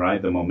they can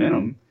ride the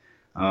momentum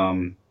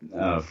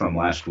from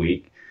last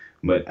week.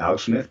 But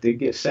Alex Smith did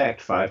get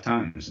sacked 5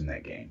 times in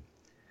that game.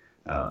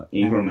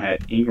 Ingram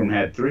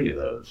had 3 of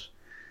those.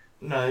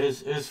 No,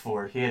 it was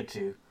 4. He had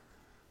 2.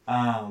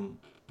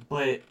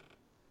 But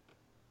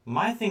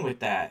my thing with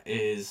that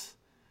is,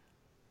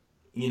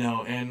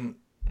 and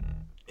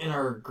in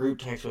our group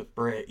text with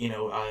Britt,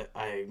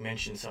 I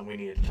mentioned something we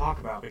needed to talk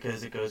about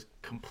because it goes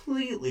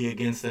completely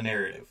against the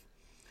narrative.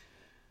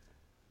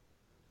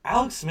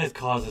 Alex Smith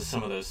causes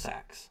some of those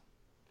sacks.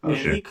 Oh, and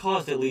sure. he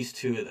caused at least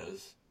 2 of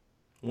those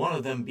one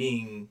of them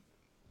being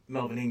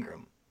Melvin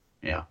Ingram.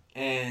 Yeah.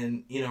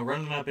 And,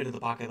 running up into the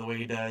pocket the way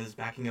he does,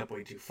 backing up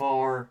way too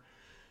far.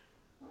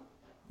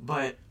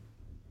 But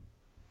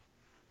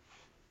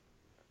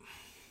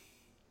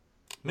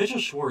Mitchell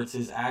Schwartz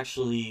is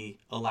actually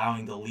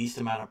allowing the least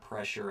amount of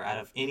pressure out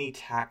of any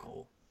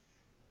tackle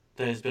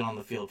that has been on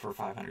the field for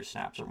 500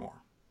 snaps or more.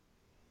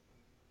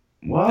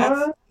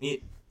 What?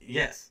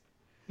 Yes.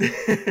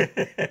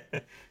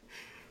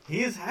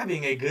 He is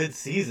having a good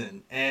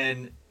season,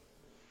 and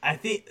I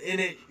think,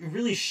 and it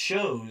really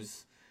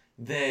shows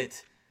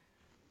that,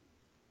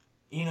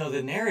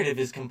 the narrative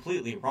is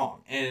completely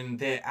wrong, and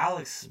that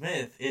Alex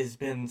Smith has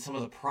been some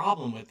of the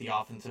problem with the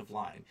offensive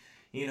line.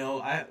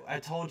 I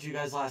told you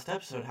guys last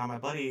episode how my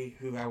buddy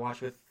who I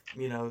watch with,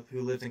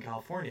 who lives in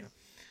California,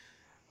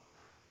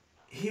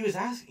 he was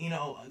asking,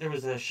 there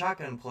was a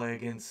shotgun play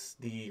against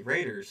the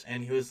Raiders,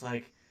 and he was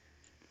like,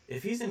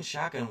 if he's in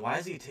shotgun, why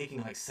is he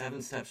taking like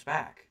 7 steps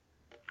back?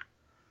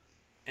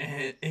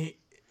 And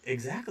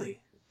exactly.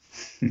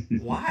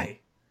 Why?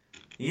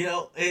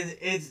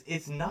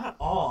 It's not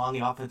all on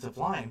the offensive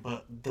line,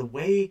 but the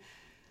way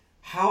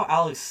how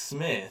Alex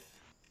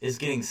Smith is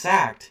getting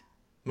sacked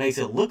makes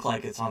it look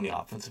like it's on the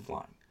offensive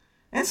line.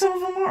 And some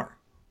of them are.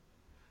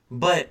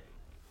 But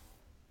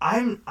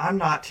I'm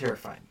not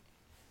terrified.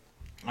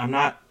 I'm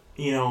not,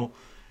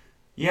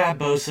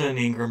 Bosa and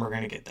Ingram are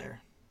going to get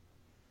there.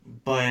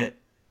 But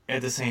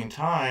at the same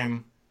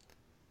time,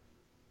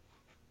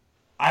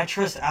 I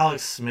trust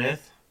Alex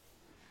Smith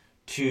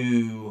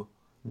to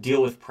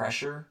deal with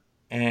pressure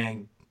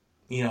and,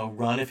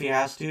 run if he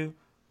has to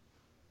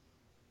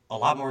a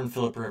lot more than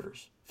Phillip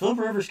Rivers. Phillip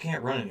Rivers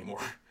can't run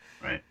anymore.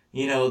 Right.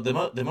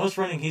 The most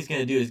running he's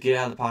going to do is get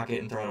out of the pocket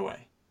and throw it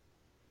away.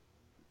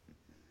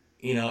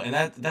 And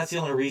that's the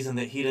only reason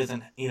that he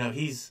doesn't,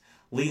 he's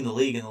leading the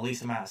league in the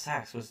least amount of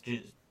sacks, which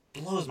just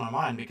blows my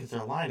mind because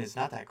their line is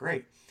not that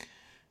great.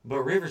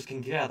 But Rivers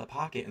can get out of the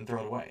pocket and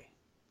throw it away.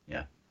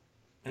 Yeah.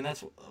 And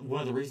that's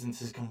one of the reasons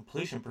his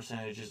completion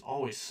percentage is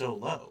always so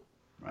low.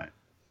 Right.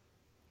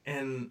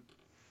 And,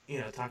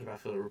 talking about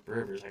Phillip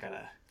Rivers,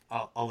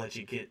 I'll let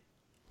you get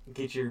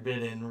your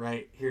bit in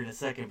right here in a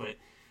second. But,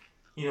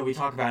 we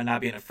talk about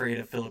not being afraid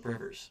of Phillip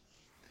Rivers.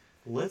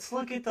 Let's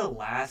look at the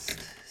last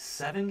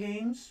 7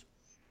 games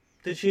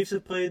the Chiefs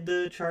have played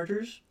the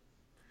Chargers.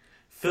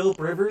 Phillip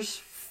Rivers,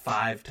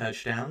 5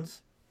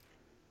 touchdowns,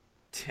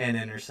 10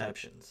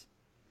 interceptions,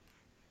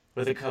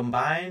 with a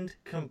combined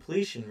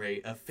completion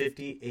rate of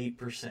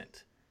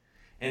 58%.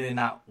 And in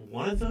not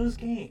one of those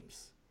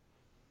games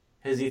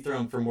has he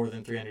thrown for more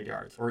than 300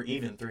 yards, or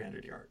even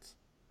 300 yards.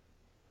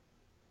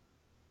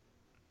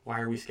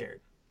 Why are we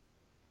scared?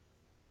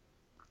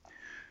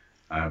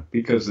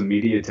 Because the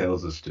media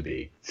tells us to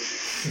be.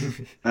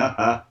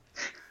 I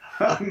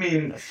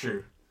mean, that's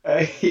true.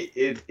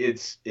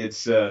 It's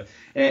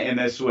and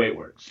that's the way it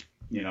works.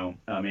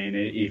 I mean,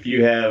 if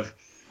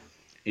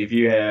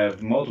you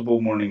have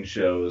multiple morning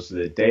shows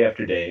that day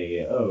after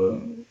day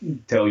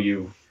tell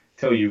you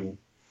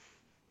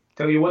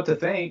what to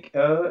think,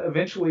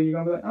 eventually you're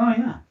gonna be like,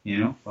 oh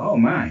yeah, oh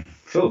my,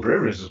 Phillip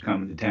Rivers is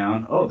coming to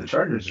town. Oh, the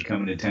Chargers are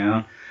coming to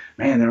town.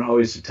 Man, they're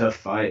always a tough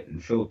fight,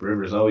 and Phillip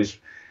Rivers always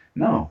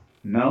no.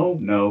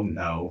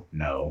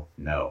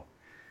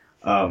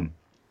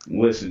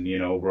 Listen,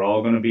 we're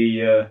all gonna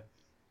be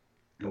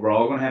we're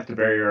all gonna have to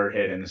bury our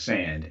head in the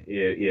sand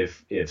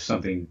if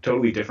something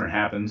totally different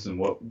happens than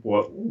what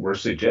we're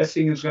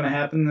suggesting is gonna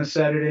happen this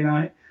Saturday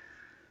night.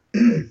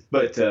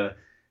 But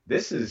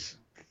this is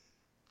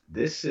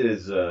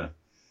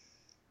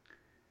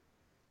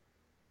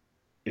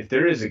if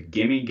there is a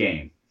gimme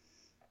game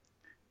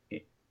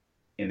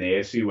in the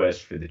AFC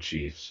West for the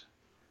Chiefs,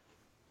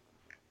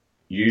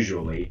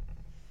 usually,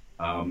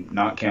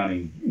 not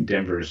counting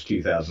Denver's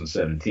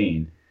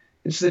 2017,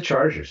 it's the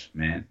Chargers,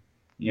 man.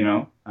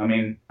 If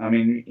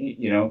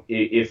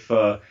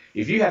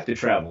you have to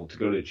travel to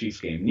go to a Chiefs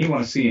game and you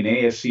want to see an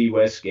AFC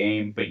West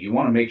game, but you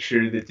want to make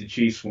sure that the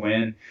Chiefs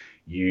win,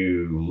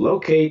 you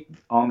locate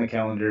on the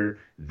calendar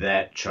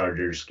that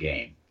Chargers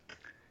game.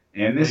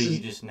 And this you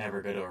just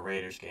never go to a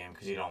Raiders game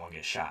because you don't want to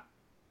get shot.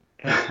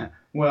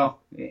 Well,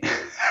 yeah.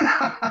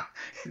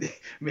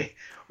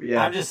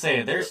 I'm just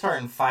saying they're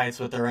starting fights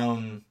with their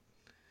own,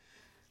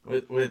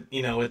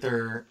 with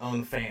their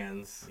own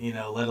fans.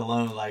 Let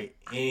alone like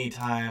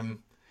anytime,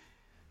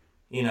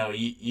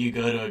 you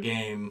go to a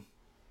game.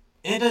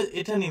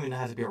 It doesn't even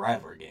have to be a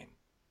rivalry game.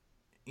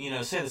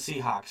 Say the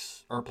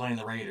Seahawks are playing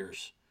the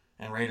Raiders,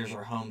 and Raiders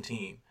are home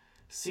team.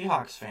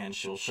 Seahawks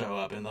fans will show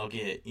up and they'll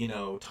get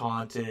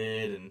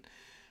taunted and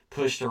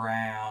pushed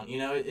around.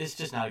 It's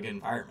just not a good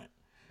environment.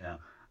 Yeah.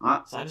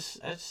 So I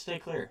just stay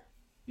clear.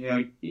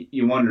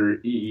 You wonder.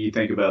 You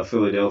think about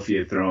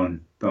Philadelphia throwing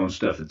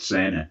stuff at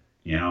Santa.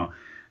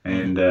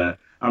 And I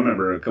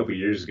remember a couple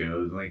years ago, I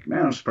was like,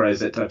 man, I'm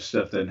surprised that type of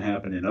stuff doesn't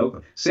happen in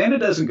Oakland. Santa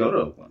doesn't go to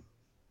Oakland.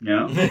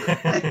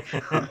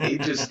 He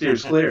just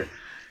steers clear.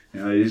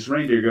 His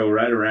reindeer go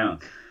right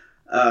around.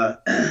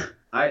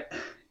 I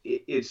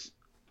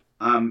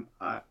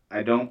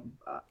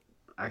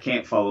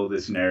can't follow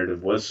this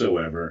narrative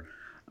whatsoever.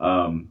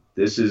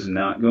 This is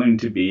not going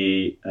to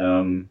be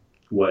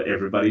what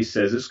everybody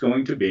says it's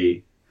going to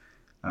be.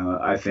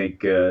 I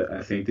think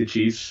the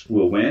Chiefs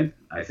will win.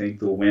 I think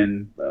they'll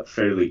win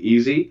fairly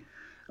easy.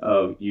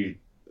 You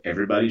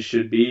Everybody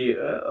should be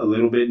a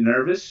little bit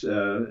nervous,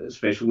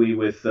 especially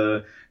with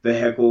the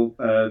Jekyll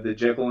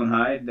and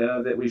Hyde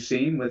that we've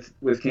seen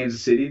with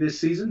Kansas City this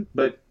season.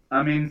 But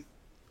I mean,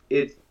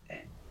 it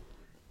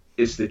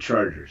it's the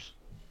Chargers,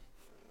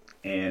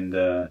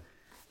 and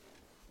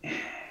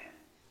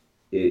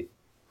it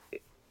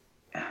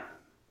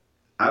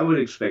I would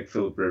expect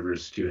Philip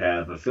Rivers to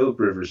have a Philip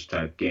Rivers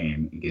type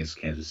game against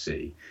Kansas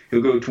City.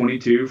 He'll go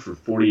 22 for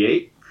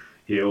 48.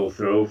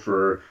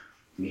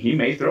 He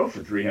may throw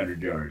for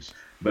 300 yards,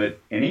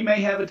 and he may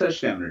have a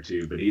touchdown or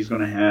two, but he's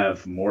going to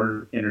have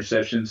more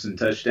interceptions than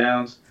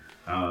touchdowns.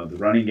 The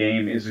running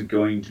game isn't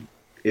going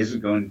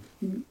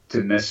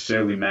to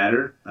necessarily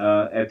matter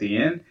at the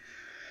end.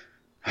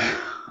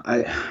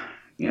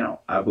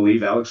 I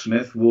believe Alex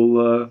Smith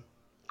will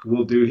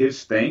do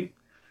his thing.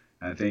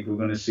 I think we're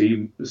going to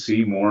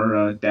see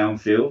more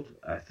downfield.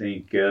 I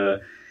think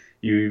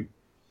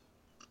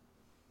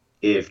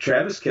if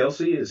Travis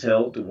Kelce is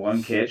held to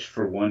one catch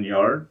for 1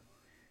 yard,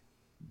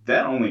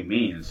 that only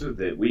means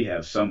that we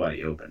have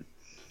somebody open.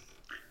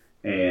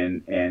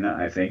 And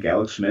I think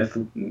Alex Smith,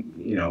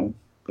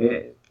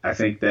 I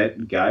think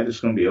that guy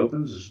that's going to be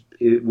open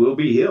it will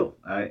be Hill.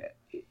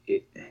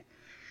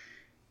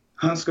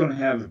 Hunt's going to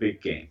have a big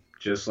game,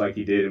 just like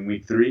he did in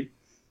Week 3.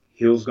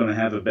 Hill's going to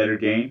have a better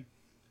game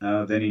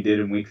than he did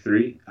in Week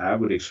 3. I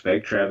would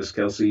expect Travis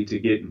Kelce to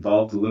get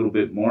involved a little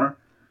bit more.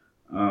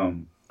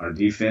 Our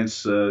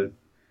defense, we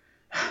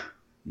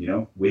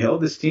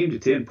held this team to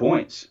 10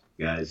 points,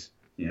 guys.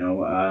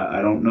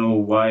 I don't know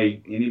why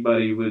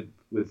anybody would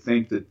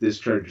think that this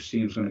Chargers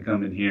team is going to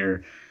come in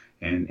here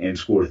and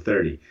score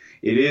 30.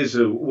 It is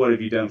a what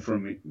have you done for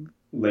me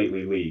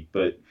lately league,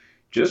 but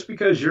just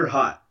because you're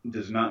hot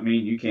does not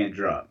mean you can't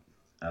drop.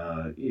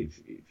 If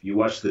you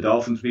watch the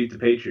Dolphins beat the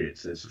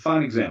Patriots, that's a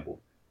fine example.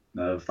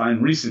 A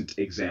fine recent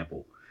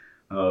example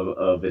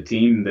of a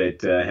team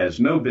that has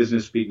no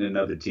business beating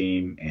another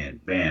team,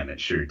 and bam, it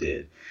sure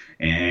did.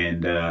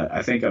 And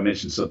I think I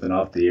mentioned something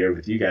off the air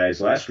with you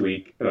guys last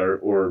week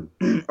or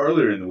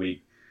earlier in the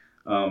week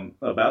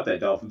about that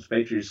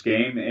Dolphins-Patriots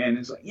game, and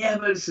it's like, yeah,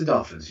 but it's the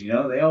Dolphins,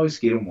 they always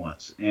get them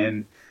once.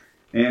 And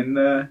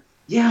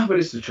yeah, but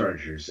it's the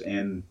Chargers,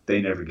 and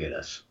they never get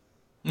us.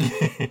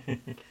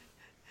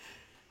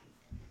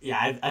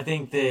 Yeah, I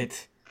think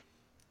there's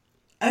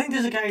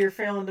a guy you're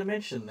failing to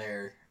mention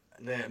there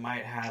that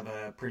might have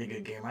a pretty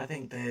good game. I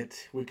think that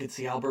we could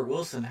see Albert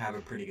Wilson have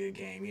a pretty good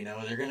game.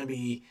 They're going to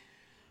be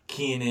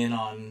keying in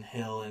on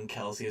Hill and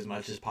Kelce as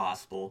much as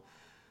possible.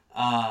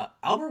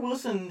 Albert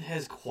Wilson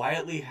has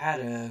quietly had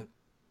a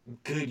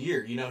good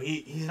year.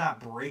 He's not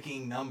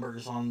breaking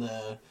numbers on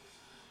the,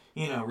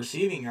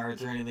 receiving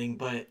yards or anything,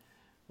 but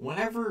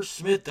whenever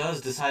Smith does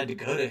decide to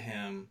go to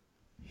him,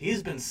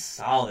 he's been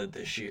solid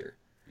this year.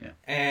 Yeah.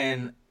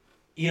 And,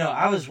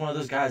 I was one of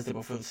those guys that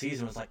before the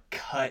season was like,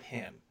 cut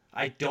him.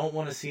 I don't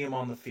want to see him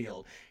on the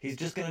field. He's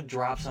just going to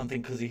drop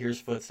something because he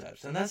hears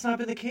footsteps. And that's not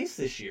been the case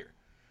this year.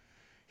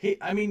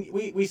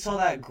 We saw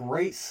that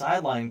great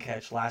sideline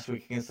catch last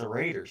week against the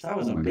Raiders. That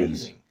was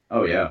amazing.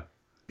 Oh, yeah.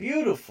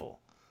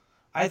 Beautiful.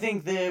 I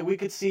think that we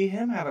could see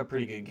him have a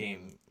pretty good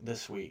game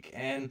this week.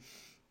 And,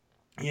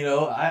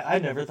 I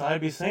never thought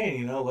I'd be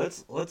saying,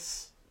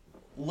 let's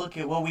look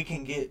at what we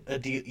can get a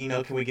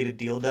deal, can we get a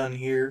deal done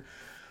here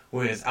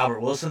with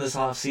Albert Wilson this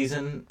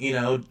offseason,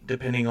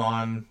 depending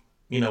on,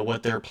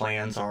 what their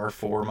plans are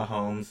for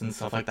Mahomes and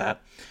stuff like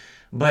that.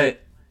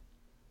 But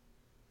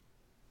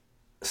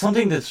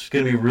something that's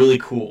going to be really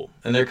cool,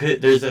 and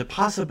there's a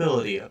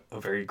possibility, a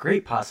very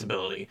great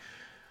possibility,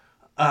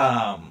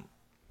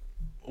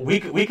 we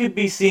could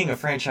be seeing a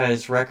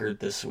franchise record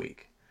this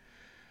week.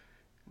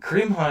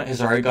 Kareem Hunt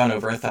has already gone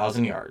over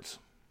 1,000 yards,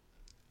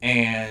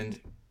 and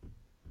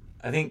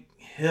I think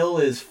Hill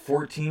is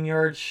 14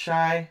 yards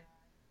shy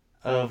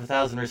of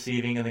 1,000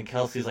 receiving, and then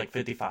Kelce's like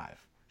 55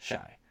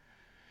 shy.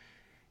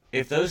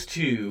 If those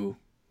two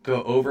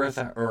go over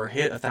or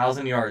hit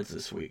 1,000 yards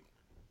this week,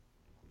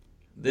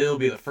 it'll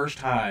be the first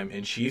time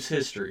in Chiefs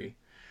history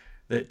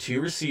that two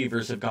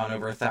receivers have gone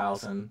over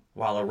 1,000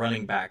 while a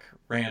running back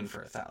ran for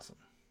 1,000.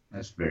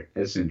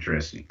 That's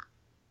interesting.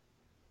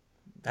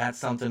 That's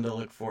something to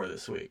look for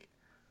this week.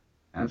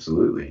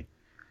 Absolutely.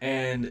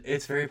 And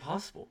it's very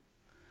possible.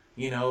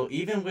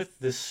 Even with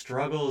the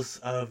struggles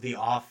of the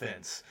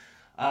offense,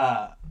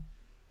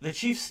 the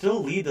Chiefs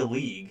still lead the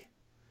league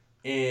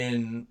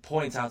in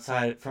points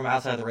from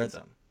outside the red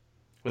zone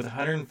with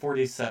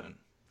 147.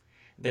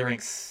 They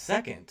rank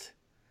second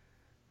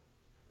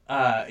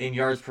in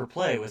yards per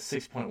play with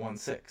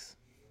 6.16.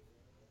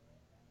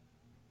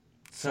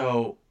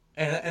 So,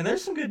 and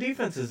there's some good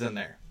defenses in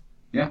there.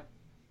 Yeah,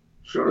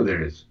 sure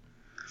there is.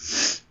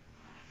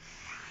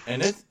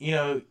 And it's,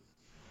 the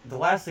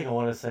last thing I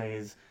want to say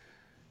is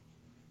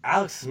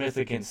Alex Smith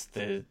against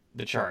the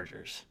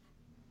Chargers.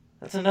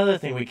 That's another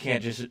thing we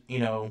can't just,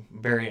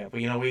 bury up.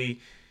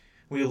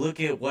 We look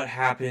at what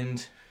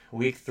happened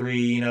Week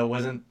 3,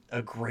 wasn't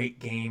a great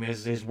game. It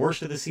was his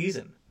worst of the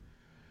season.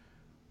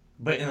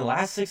 But in the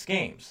last 6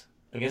 games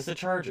against the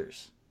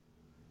Chargers,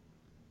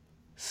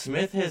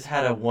 Smith has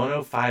had a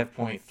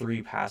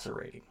 105.3 passer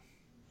rating.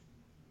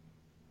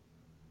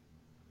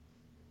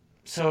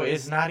 So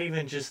it's not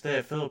even just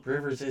that Phillip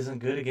Rivers isn't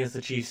good against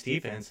the Chiefs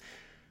defense.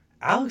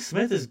 Alex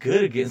Smith is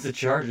good against the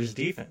Chargers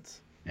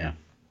defense. Yeah.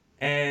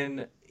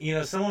 And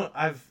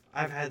I've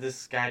had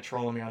this guy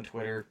trolling me on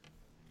Twitter.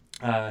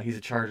 He's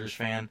a Chargers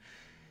fan,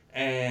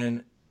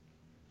 and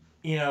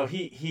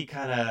he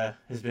kind of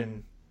has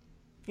been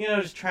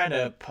just trying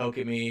to poke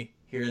at me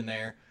here and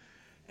there,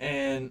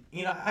 and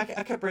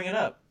I kept bringing it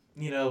up.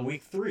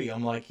 Week 3,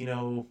 I'm like,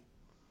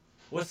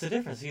 what's the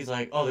difference? He's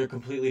like, oh, they're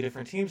completely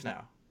different teams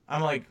now.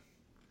 I'm like,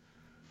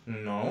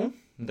 no,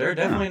 they're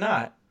definitely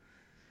not.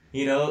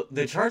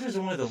 The Chargers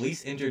are one of the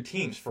least injured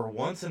teams for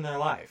once in their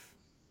life.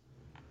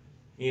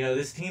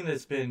 This team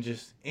that's been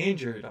just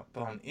injured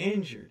upon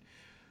injured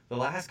the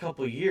last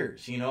couple of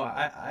years.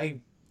 I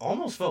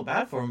almost felt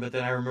bad for them, but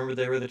then I remembered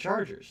they were the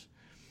Chargers.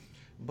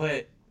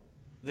 But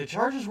the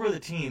Chargers were the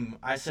team,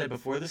 I said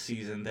before the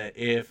season, that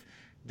if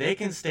they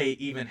can stay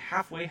even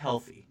halfway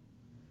healthy,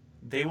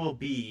 they will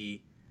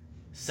be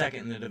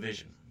second in the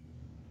division.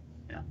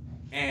 Yeah.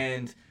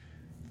 And,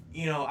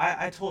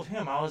 I told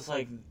him, I was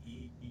like,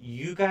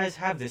 you guys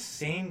have the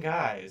same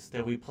guys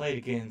that we played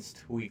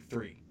against week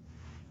 3.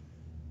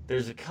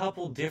 There's a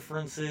couple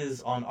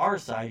differences on our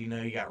side. You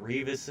got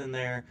Revis in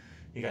there.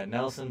 You got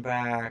Nelson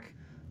back.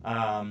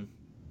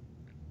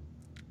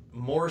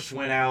 Morse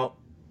went out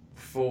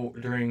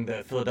during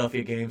the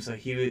Philadelphia game, so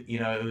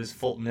it was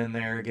Fulton in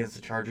there against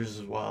the Chargers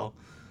as well,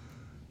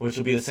 which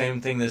will be the same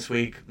thing this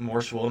week.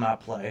 Morse will not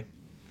play.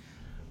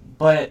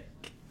 But,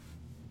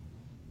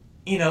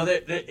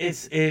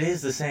 it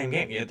is the same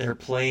game. Yet they're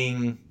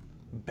playing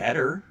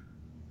better.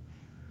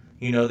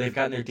 They've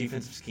gotten their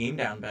defensive scheme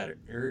down better,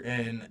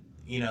 and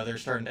they're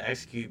starting to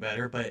execute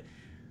better, but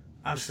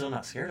I'm still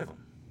not scared of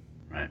them.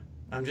 Right.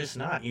 I'm just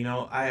not.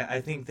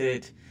 I think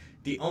that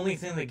the only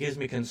thing that gives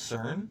me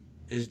concern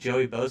is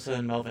Joey Bosa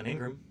and Melvin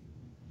Ingram.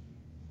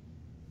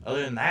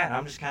 Other than that,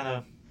 I'm just kind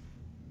of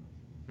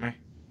meh.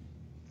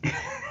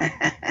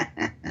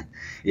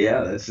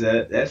 Yeah,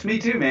 that's me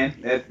too, man.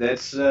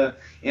 That's in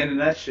a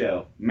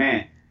nutshell,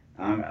 man.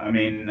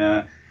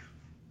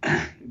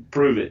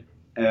 Prove it.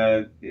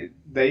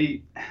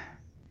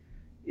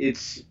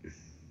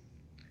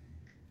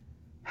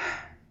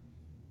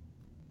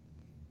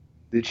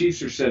 The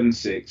Chiefs are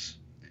 7-6.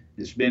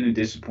 It's been a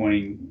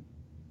disappointing,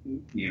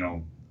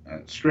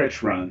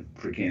 stretch run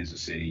for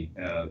Kansas City,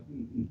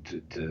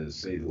 to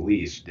say the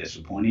least,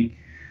 disappointing.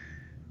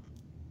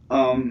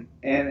 And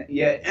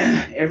yet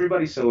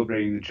everybody's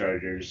celebrating the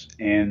Chargers,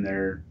 and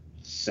they're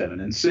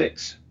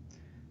 7-6.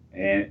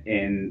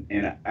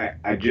 And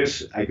I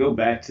go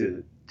back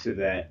to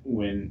that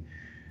when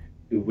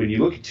you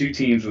look at two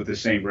teams with the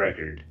same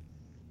record,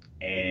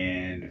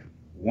 and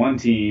one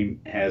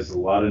team has a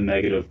lot of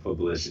negative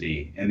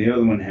publicity and the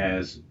other one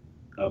has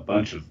a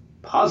bunch of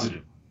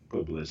positive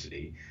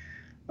publicity.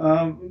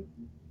 You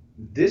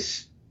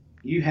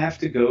have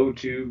to go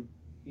to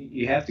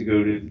the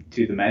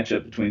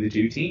matchup between the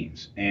two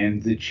teams,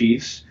 and the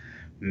Chiefs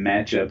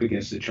match up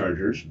against the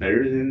Chargers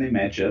better than they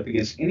match up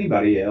against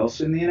anybody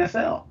else in the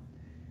NFL.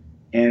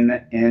 And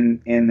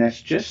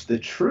that's just the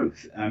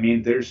truth.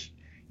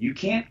 You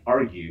can't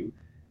argue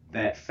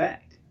that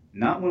fact.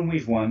 Not when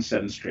we've won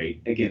 7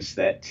 straight against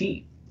that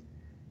team.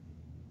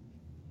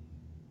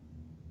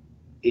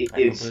 I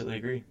completely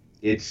agree.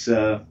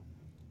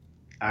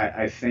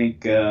 I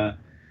think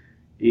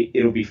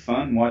it'll be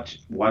fun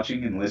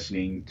watching and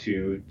listening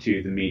to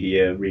the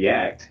media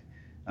react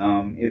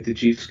if the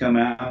Chiefs come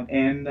out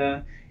and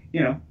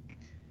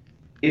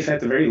if at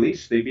the very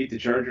least they beat the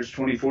Chargers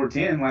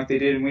 24-10 like they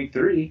did in Week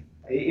 3.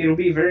 It'll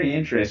be very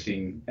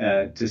interesting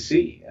to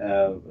see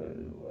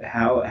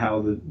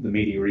how the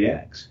media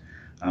reacts.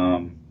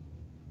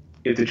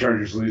 If the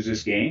Chargers lose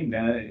this game,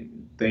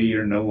 they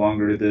are no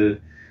longer the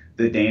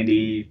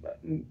dandy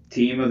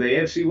team of the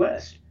AFC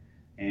West.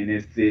 And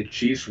if the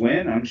Chiefs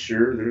win, I'm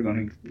sure they're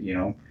going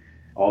to,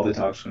 all the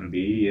talk's going to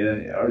be,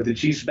 are the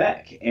Chiefs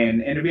back?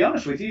 And to be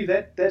honest with you,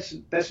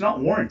 that's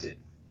not warranted,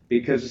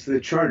 because it's the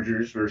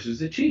Chargers versus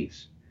the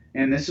Chiefs.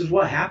 And this is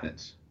what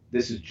happens.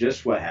 This is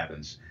just what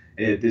happens.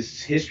 This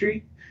is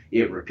history.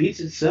 It repeats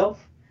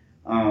itself.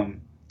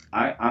 I'm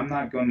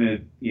not going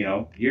to,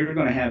 you're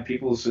going to have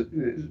people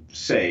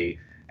say,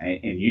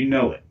 and you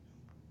know it,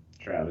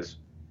 Travis,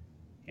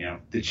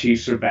 the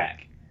Chiefs are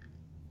back.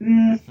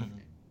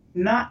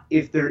 Not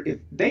if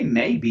they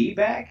may be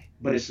back,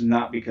 but it's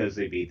not because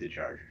they beat the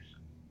Chargers.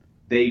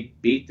 They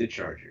beat the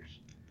Chargers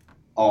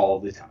all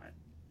the time.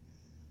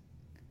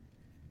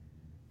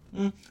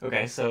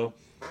 Okay, so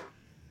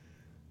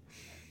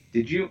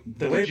the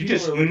way people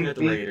are looking at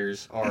the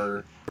Raiders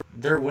are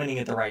they're winning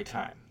at the right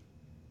time.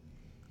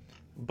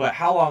 But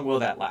how long will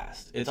that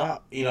last? It's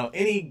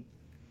any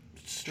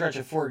stretch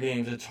of 4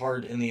 games, it's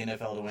hard in the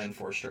NFL to win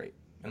 4 straight,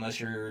 unless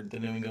you're the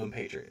New England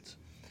Patriots.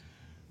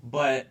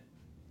 But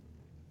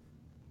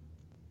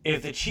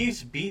if the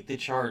Chiefs beat the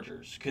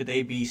Chargers, could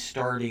they be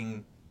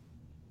starting,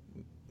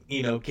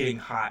 getting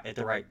hot at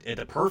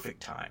the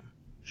perfect time?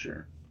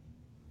 Sure.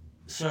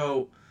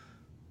 So,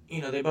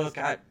 they both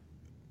got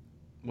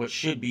what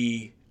should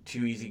be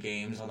 2 easy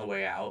games on the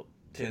way out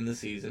to end the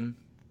season.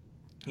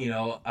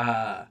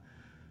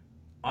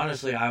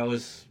 Honestly,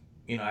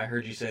 I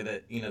heard you say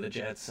that, the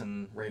Jets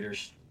and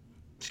Raiders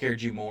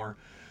scared you more.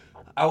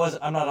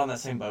 I'm not on that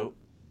same boat.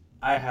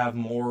 I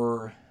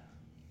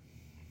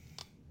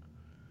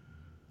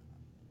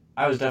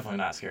was definitely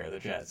not scared of the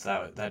Jets.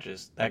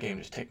 That game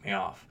just ticked me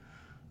off.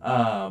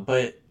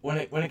 But when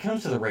it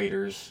comes to the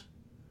Raiders,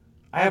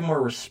 I have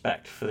more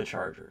respect for the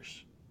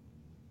Chargers.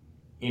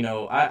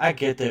 I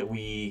get that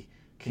we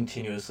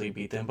continuously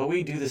beat them, but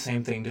we do the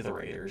same thing to the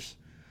Raiders.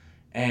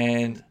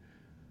 And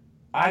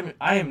I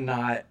am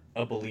not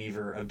a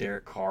believer of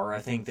Derek Carr. I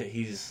think that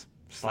he's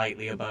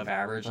slightly above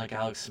average like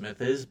Alex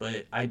Smith is,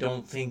 but I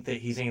don't think that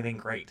he's anything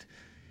great.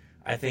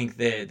 I think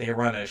that they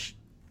run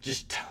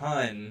just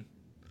ton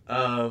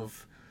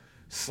of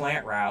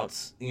slant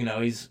routes.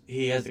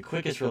 He has the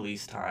quickest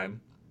release time,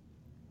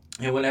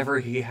 and whenever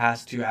he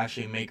has to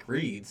actually make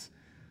reads,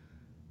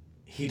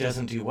 he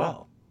doesn't do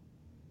well.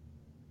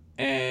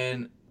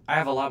 And I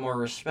have a lot more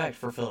respect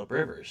for Phillip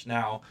Rivers.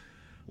 Now,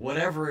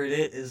 whatever it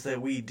is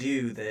that we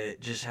do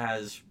that just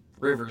has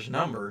Rivers'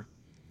 number,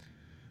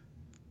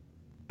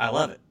 I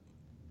love it.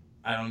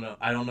 I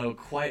don't know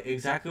quite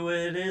exactly what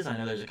it is. I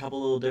know there's a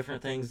couple little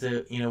different things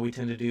that, we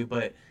tend to do,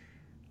 but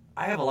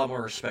I have a lot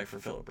more respect for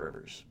Phillip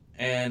Rivers.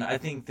 And I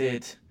think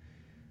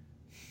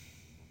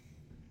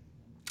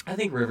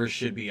Rivers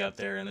should be up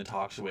there in the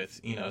talks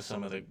with,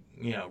 some of the,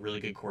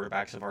 really good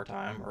quarterbacks of our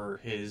time or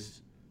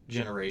his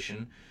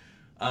generation.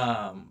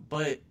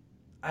 But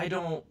I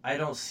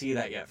don't see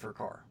that yet for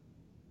Carr.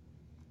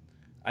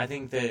 I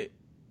think that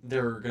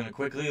they're going to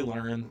quickly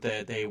learn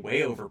that they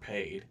way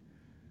overpaid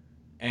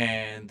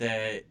and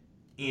that,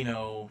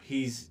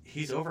 he's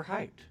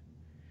overhyped.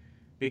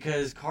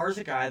 Because Carr's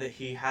a guy that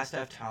he has to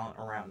have talent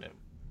around him.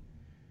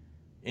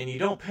 And you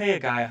don't pay a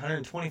guy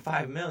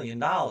 $125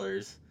 million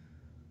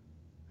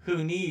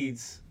who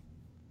needs,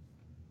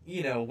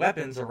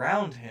 weapons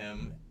around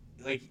him.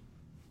 Like,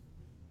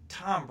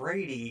 Tom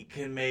Brady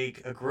can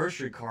make a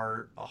grocery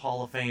cart a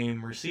Hall of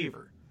Fame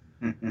receiver.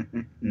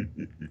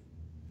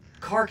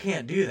 Carr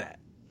can't do that.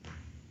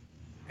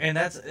 And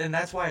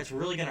that's why it's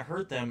really going to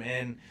hurt them.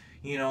 And,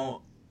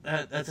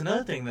 that's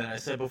another thing that I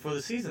said before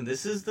the season.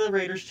 This is the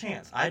Raiders'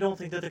 chance. I don't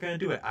think that they're going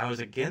to do it. I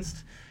was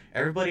against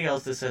everybody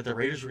else that said the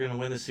Raiders were going to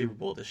win the Super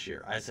Bowl this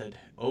year. I said,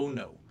 oh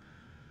no.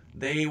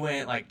 They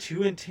went like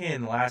 2-10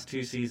 the last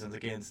 2 seasons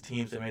against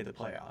teams that made the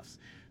playoffs.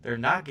 They're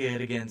not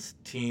good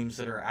against teams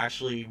that are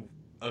actually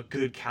a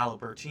good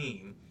caliber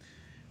team.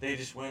 They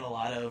just win a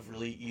lot of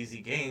really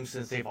easy games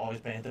since they've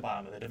always been at the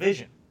bottom of the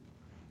division.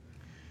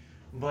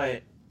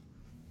 But,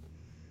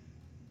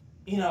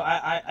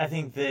 I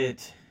think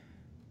that,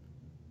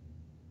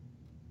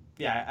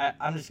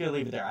 I'm just going to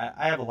leave it there.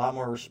 I have a lot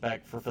more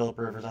respect for Phillip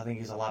Rivers. I think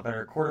he's a lot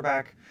better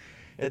quarterback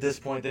at this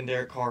point than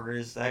Derek Carr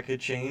is. That could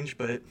change,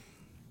 but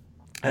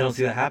I don't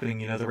see that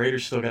happening. The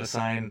Raiders still got to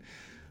sign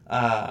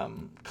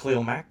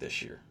Khalil Mack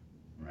this year.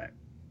 Right.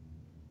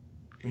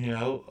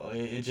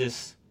 It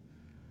just,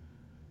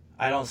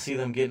 I don't see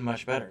them getting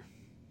much better.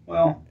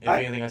 Well, if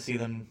anything, I see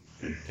them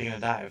taking a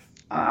dive.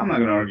 I'm not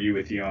going to argue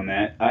with you on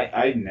that.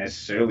 I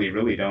necessarily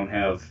really don't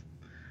have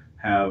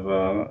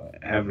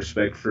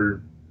respect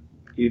for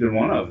either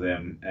one of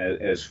them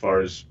as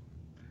far as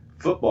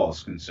football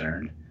is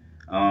concerned.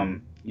 I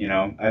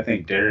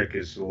think Derek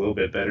is a little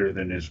bit better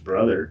than his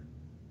brother.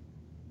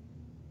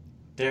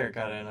 Derek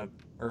got in a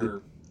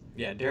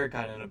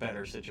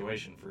better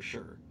situation for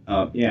sure.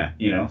 So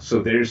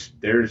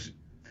there's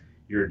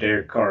your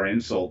Derek Carr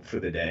insult for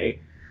the day.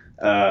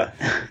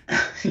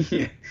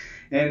 Yeah.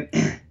 And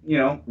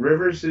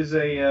Rivers is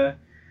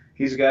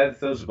he's a guy that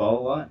throws the ball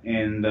a lot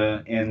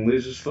and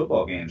loses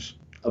football games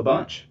a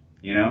bunch.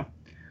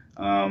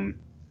 I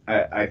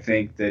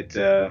think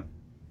that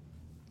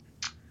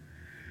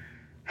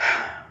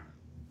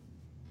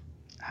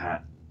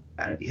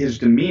his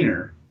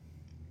demeanor.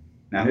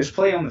 Now, his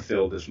play on the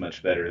field is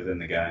much better than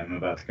the guy I'm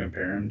about to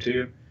compare him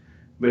to,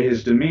 but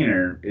his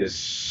demeanor is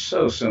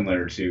so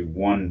similar to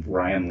one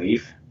Ryan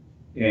Leaf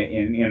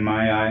in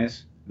my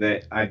eyes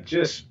that I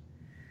just...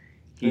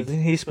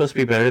 Isn't he supposed to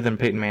be better than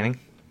Peyton Manning?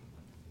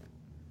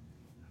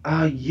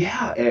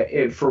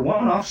 For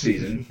one off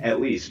season,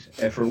 at least.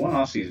 For one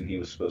off season, he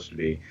was supposed to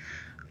be.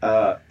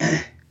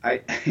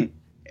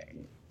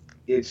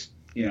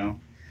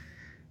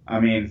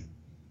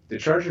 The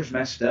Chargers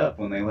messed up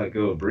when they let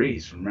go of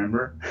Breeze,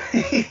 remember?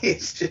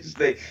 It's just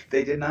they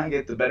did not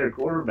get the better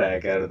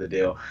quarterback out of the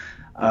deal.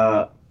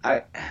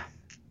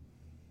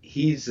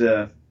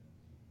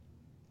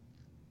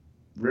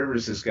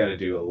 Rivers has got to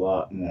do a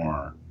lot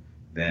more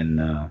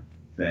than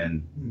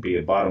be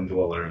a bottom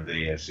dweller of the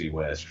AFC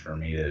West for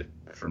me to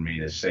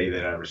say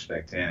that I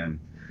respect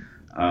him.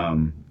 I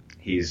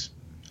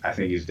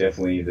think he's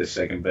definitely the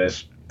second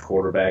best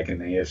quarterback in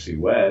the AFC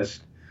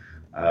West.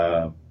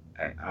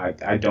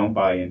 I don't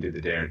buy into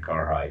the Derek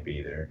Carr hype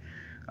either.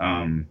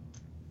 Um,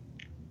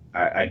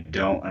 I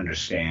don't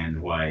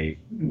understand why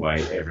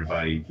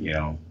everybody,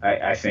 the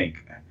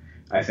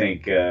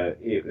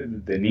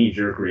knee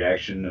jerk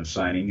reaction of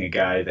signing a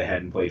guy that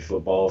hadn't played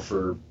football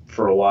for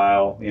a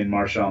while in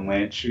Marshawn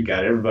Lynch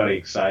got everybody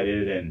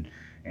excited,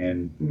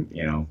 and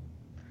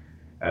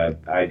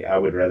I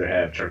would rather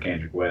have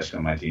Charkandrick West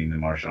on my team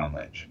than Marshawn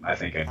Lynch. I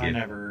think I'd I get.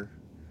 never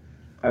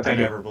I I think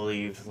it, never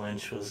believed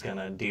Lynch was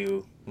gonna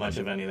do much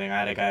of anything. I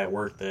had a guy at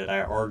work that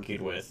I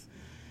argued with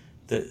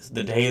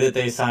the day that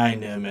they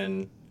signed him,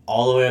 and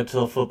all the way up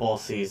till football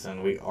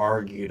season, we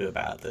argued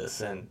about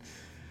this, and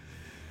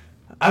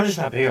I'm just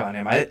not big on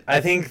him.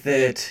 I think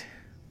that,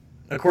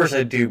 of course, I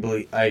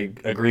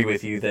agree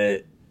with you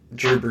that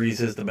Drew Brees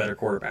is the better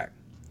quarterback.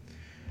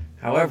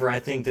 However, I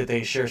think that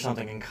they share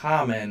something in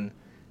common,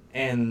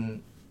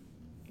 and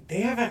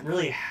they haven't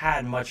really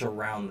had much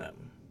around them.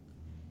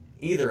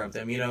 Either of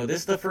them.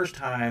 This is the first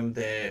time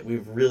that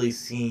we've really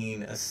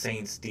seen a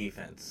Saints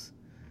defense.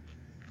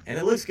 And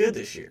it looks good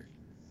this year.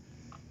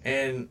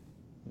 And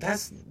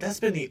that's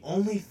been the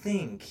only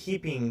thing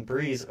keeping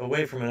Breeze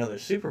away from another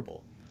Super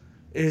Bowl.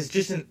 It is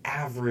just an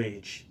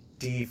average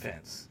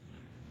defense.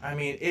 I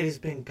mean, it has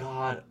been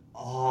god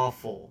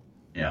awful.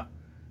 yeah.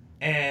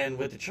 And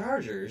with the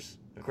Chargers,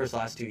 of course, the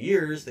last 2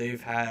 years,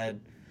 they've had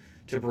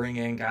to bring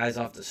in guys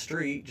off the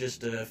street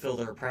just to fill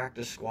their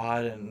practice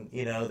squad and,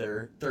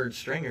 their third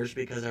stringers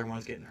because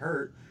everyone's getting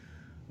hurt.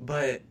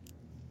 But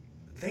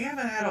they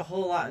haven't had a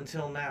whole lot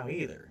until now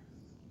either.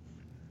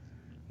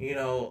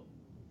 I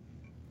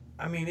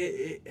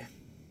mean,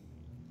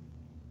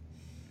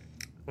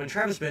 when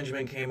Travis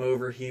Benjamin came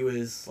over, he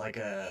was like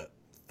a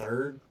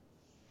third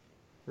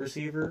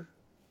receiver,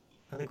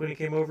 I think, when he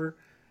came over.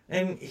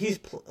 And he's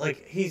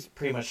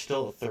pretty much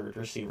still a third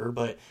receiver,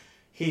 but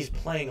he's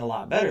playing a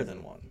lot better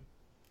than one.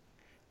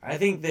 I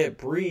think that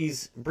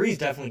Breeze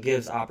definitely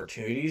gives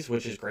opportunities,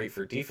 which is great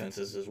for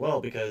defenses as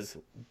well, because,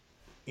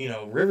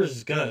 Rivers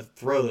is going to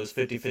throw those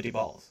 50-50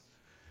 balls.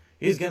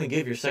 He's going to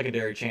give your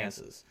secondary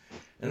chances.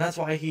 And that's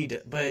why I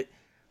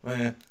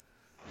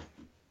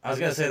was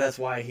going to say that's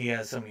why he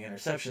has so many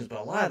interceptions,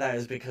 but a lot of that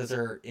is because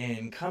they're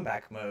in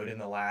comeback mode in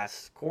the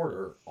last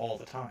quarter all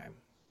the time.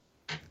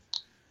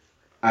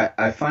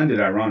 I find it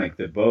ironic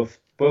that both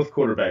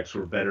quarterbacks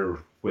were better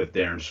with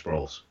Darren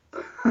Sproles.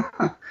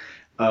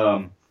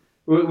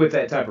 With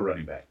that type of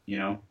running back,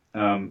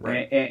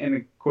 Right. and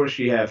of course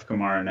you have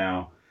Kamara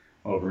now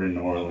over in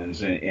New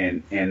Orleans,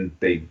 and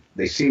they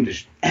seem to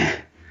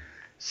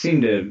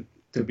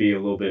be a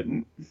little bit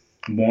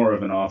more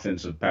of an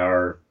offensive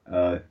power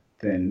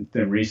than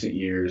recent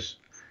years.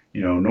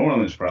 New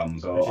Orleans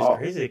problems. Which is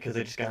crazy because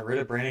they just got rid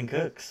of Brandon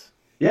Cooks.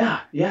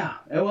 Yeah.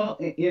 Well,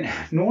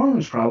 New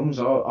Orleans' problems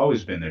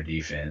always been their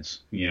defense.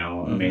 I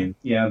mean,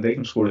 they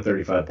can score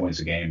 35 points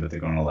a game, but they're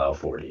going to allow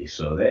 40.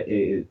 So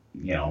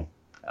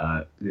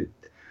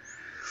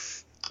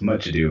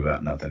much ado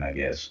about nothing, I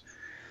guess.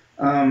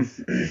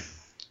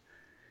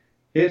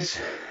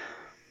 It's,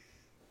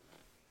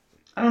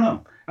 I don't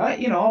know.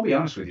 I'll be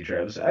honest with you,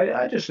 Travis.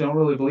 I just don't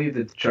really believe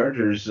that the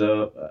Chargers,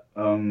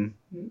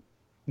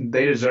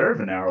 they deserve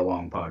an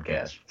hour-long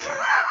podcast.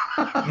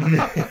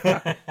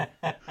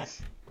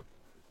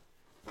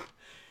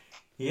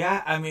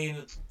 Yeah, I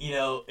mean,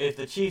 if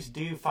the Chiefs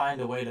do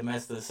find a way to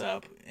mess this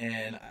up,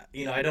 and,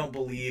 I don't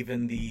believe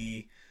in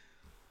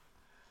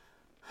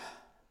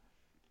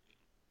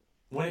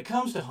when it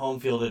comes to home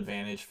field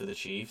advantage for the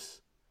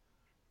Chiefs,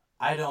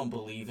 I don't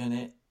believe in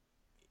it.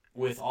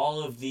 With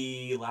all of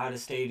the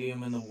loudest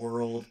stadium in the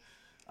world,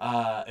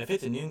 if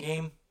it's a noon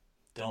game,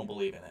 don't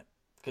believe in it.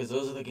 Because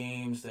those are the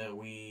games that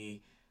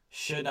we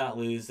should not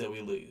lose that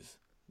we lose.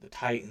 The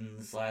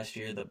Titans last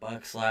year, the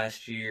Bucks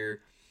last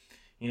year.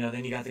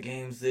 Then you got the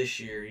games this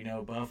year,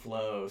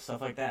 Buffalo,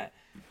 stuff like that.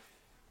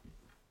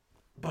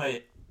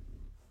 But,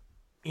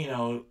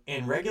 in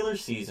regular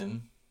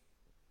season,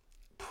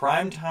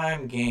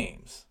 primetime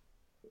games,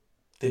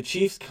 the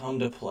Chiefs come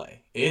to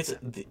play.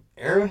 The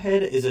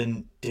Arrowhead is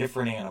a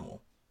different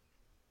animal.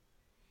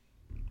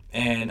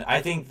 And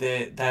I think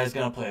that is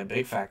going to play a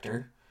big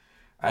factor.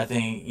 I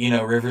think,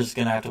 Rivers is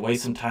going to have to wait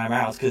some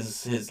timeouts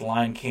because his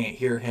line can't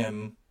hear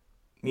him,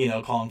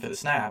 calling for the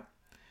snap.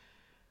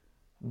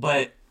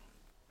 But,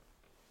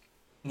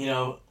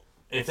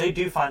 if they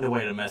do find a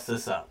way to mess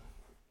this up,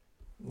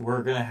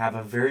 we're going to have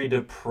a very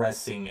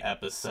depressing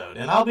episode.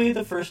 And I'll be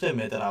the first to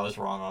admit that I was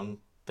wrong on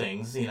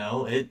things.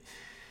 It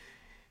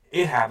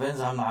happens.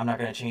 I'm not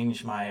going to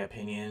change my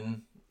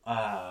opinion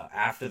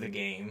after the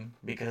game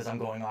because I'm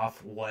going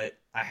off what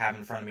I have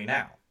in front of me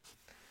now.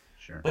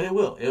 Sure. But it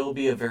will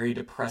be a very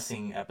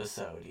depressing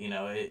episode.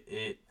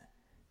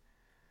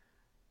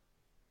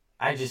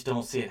 I just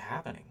don't see it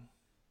happening.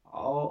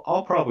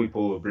 I'll probably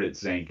pull a Brit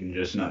Zink and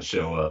just not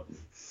show up.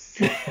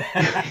 You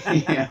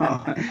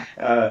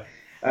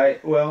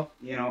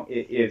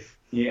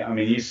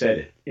said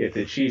it. If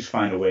the Chiefs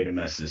find a way to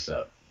mess this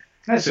up,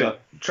 that's it.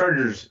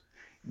 Chargers.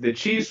 The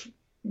Chiefs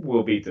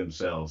will beat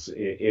themselves.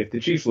 If the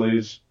Chiefs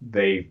lose,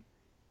 they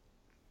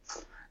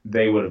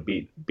they would have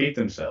beat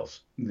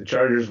themselves. The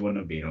Chargers wouldn't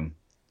have beat them.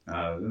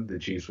 The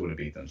Chiefs would have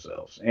beat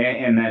themselves,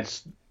 and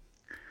that's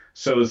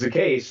so is the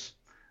case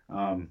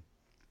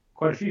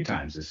quite a few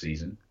times this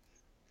season.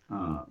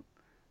 Uh,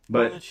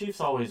 Well, but the Chiefs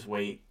always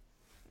wait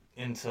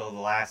until the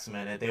last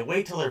minute. They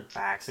wait till their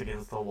back's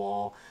against the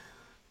wall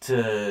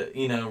to,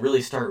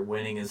 really start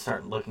winning and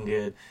start looking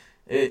good.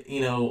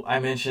 I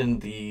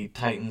mentioned the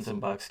Titans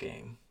and Bucks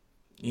game.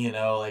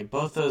 Like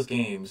both those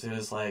games, it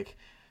was like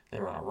they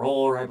were on a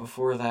roll right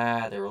before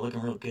that. They were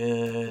looking real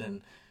good,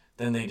 and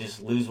then they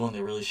just lose one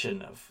they really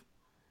shouldn't have.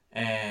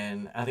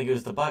 And I think it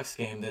was the Bucks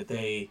game that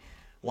they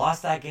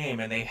lost that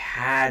game, and they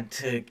had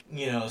to,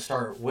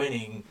 start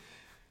winning.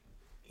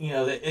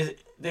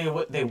 They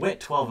went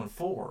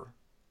 12-4,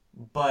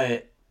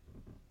 but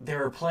they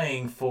were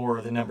playing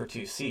for the number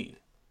 2 seed,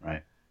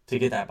 right. to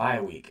get that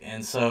bye week,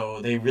 and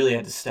so they really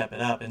had to step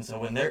it up. And so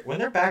when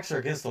their backs are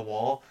against the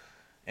wall,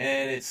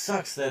 and it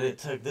sucks that it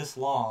took this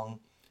long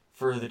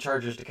for the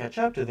Chargers to catch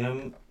up to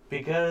them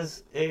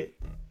because it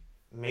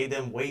made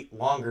them wait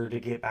longer to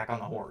get back on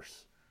the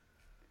horse,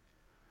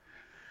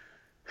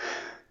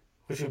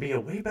 which would be a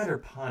way better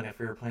pun if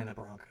we were playing the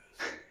Broncos.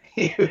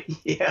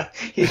 Yeah,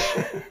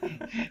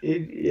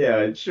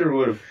 it sure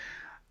would have.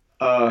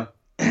 Uh,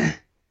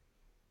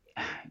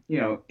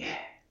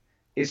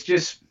 it's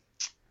just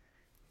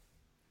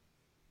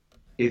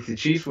if the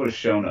Chiefs would have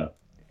shown up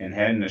and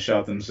hadn't have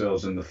shot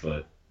themselves in the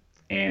foot,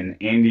 and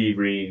Andy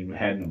Reid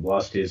hadn't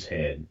lost his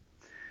head,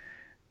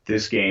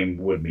 this game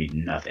would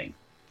mean nothing.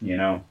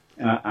 I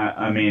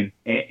mean,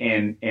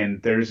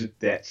 and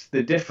that's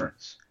the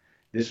difference.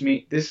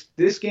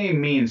 This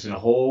game means a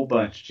whole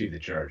bunch to the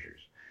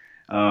Chargers.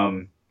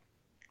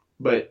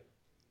 But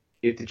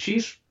if the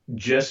Chiefs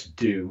just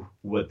do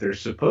what they're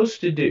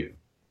supposed to do,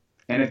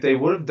 and if they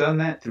would have done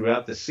that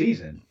throughout the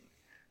season,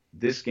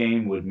 this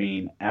game would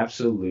mean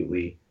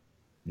absolutely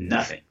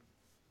nothing.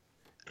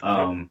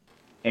 And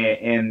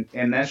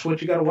that's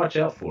what you got to watch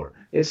out for.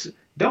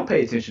 Don't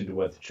pay attention to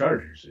what the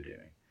Chargers are doing.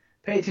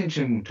 Pay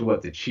attention to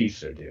what the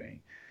Chiefs are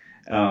doing.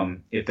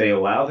 If they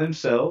allow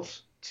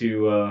themselves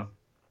to,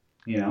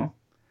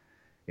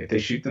 if they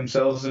shoot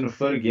themselves in the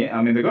foot again,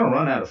 I mean, they're going to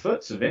run out of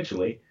foots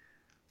eventually.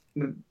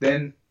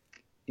 Then,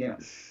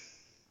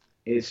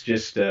 it's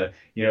just,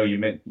 you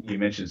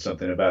mentioned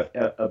something about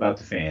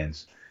the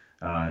fans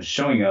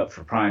showing up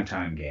for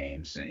primetime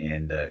games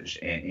and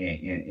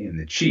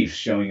the Chiefs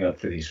showing up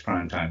for these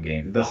primetime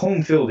games. The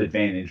home field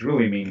advantage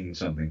really meaning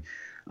something.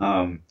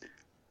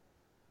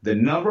 The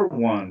number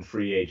one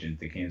free agent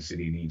that Kansas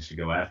City needs to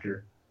go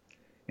after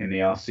in the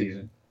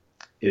offseason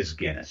is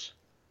Guinness.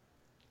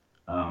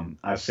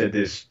 I've said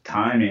this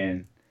time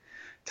and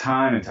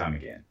time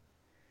again.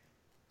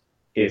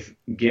 If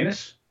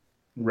Guinness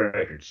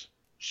records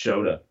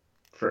showed up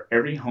for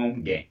every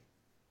home game,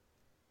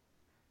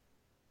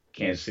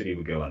 Kansas City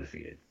would go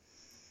undefeated.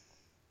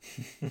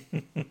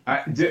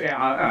 I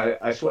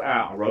swear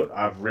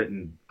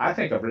I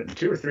think I've written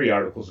 2 or 3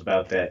 articles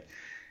about that.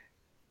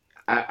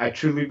 I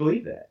truly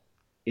believe that.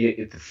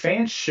 If the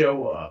fans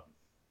show up,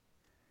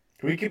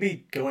 we could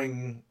be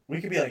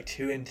like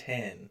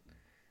 2-10.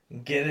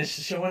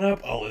 Guinness showing up.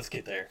 Oh, let's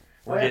get there.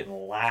 We're getting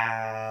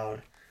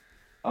loud.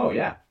 Oh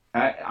yeah.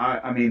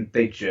 I mean,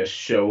 they just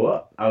show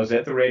up. I was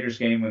at the Raiders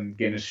game when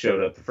Guinness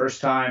showed up the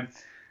first time.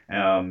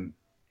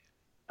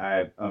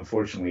 I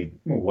unfortunately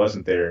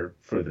wasn't there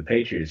for the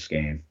Patriots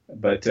game,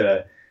 but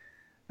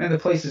man, the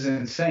place is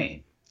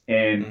insane,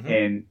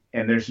 and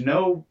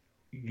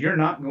you're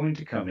not going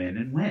to come in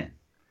and win.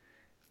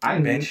 I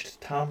benched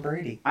Tom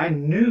Brady. I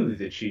knew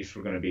the Chiefs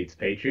were going to beat the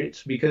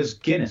Patriots because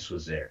Guinness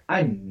was there.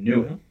 I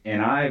knew it,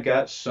 and I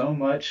got so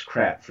much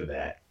crap for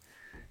that,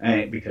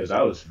 because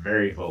I was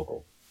very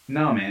vocal.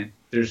 No, man,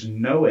 there's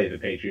no way the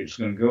Patriots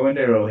are going to go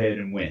into Arrowhead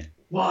and win.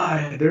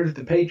 Why? There's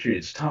the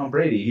Patriots. Tom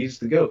Brady, he's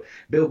the GOAT.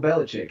 Bill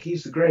Belichick,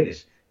 he's the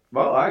greatest.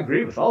 Well, I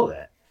agree with all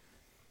that.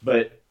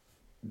 But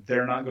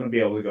they're not going to be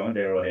able to go into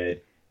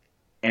Arrowhead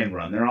and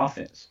run their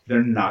offense.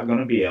 They're not going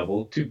to be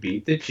able to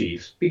beat the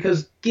Chiefs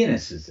because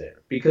Guinness is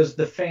there, because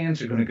the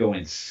fans are going to go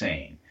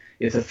insane.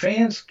 If the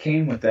fans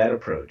came with that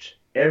approach,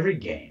 every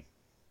game,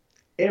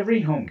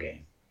 every home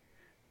game,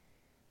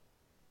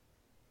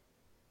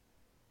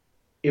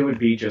 it would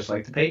be just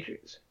like the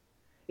Patriots.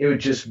 It would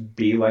just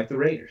be like the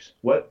Raiders.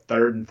 What,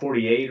 3rd and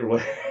 48 or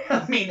what?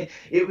 I mean,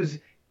 it was.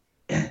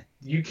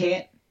 You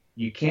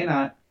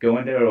cannot go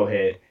into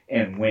Arrowhead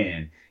and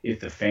win if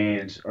the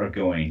fans are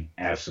going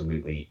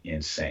absolutely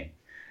insane.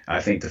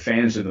 I think the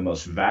fans are the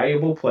most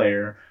valuable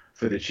player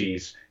for the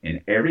Chiefs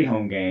in every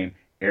home game,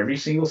 every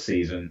single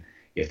season.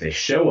 If they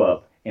show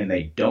up and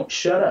they don't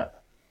shut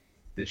up,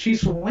 the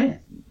Chiefs will win.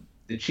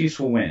 The Chiefs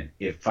will win.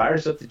 It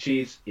fires up the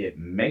Chiefs. It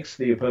makes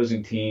the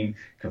opposing team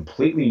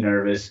completely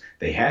nervous.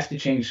 They have to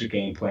change their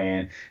game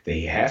plan.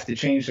 They have to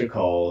change their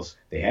calls.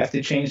 They have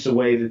to change the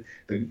way that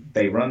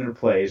they run their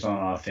plays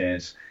on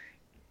offense.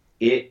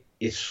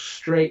 It's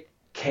straight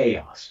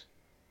chaos.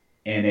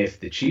 And if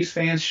the Chiefs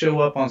fans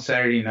show up on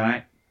Saturday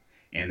night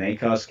and they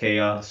cause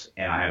chaos,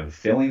 and I have a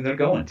feeling they're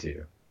going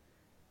to,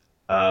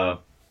 I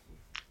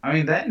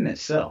mean, that in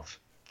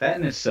itself, that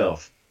in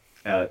itself,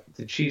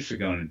 the Chiefs are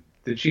going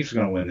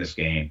to win this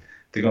game.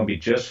 They're going to be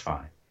just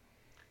fine,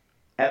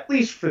 at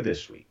least for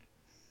this week.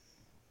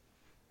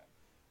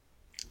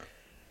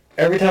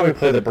 Every time we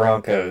play the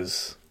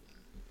Broncos,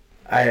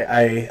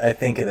 I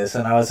think of this,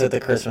 and I was at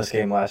the Christmas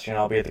game last year,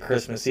 and I'll be at the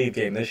Christmas Eve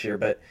game this year.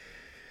 But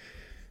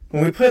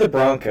when we play the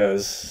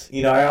Broncos,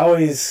 I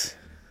always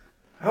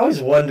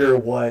wonder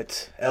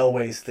what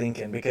Elway's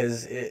thinking,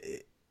 because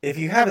if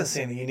you haven't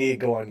seen it, you need to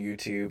go on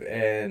YouTube.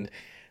 And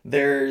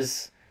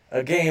there's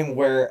a game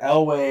where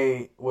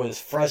Elway was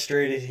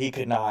frustrated. He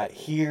could not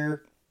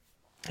hear.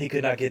 He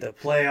could not get the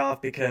play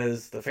off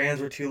because the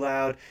fans were too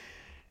loud.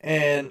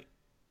 And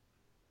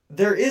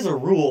there is a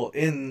rule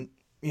in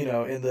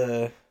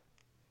the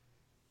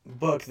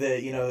book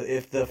that,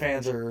 if the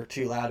fans are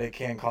too loud, it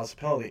can cause a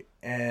penalty.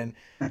 And,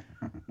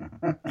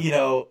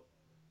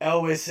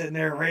 Elway's sitting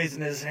there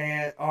raising his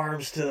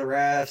arms to the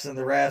refs, and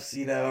the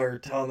refs, are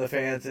telling the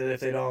fans that if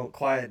they don't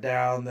quiet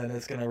down, then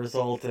it's going to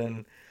result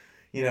in,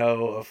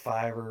 a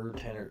 5 or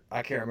 10, or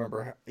I can't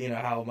remember,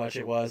 how much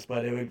it was,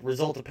 but it would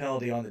result a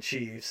penalty on the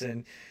Chiefs.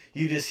 And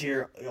you just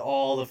hear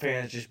all the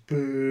fans just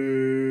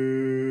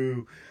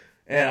boo,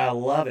 and I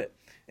love it.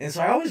 And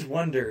so I always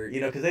wonder,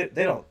 because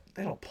they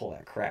don't pull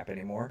that crap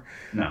anymore.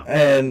 No.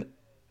 And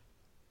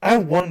I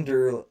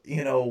wonder,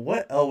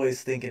 what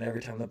Elway's thinking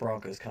every time the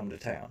Broncos come to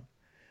town.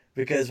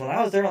 Because when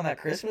I was there on that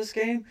Christmas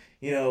game,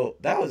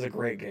 that was a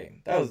great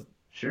game. That was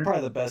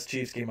probably the best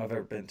Chiefs game I've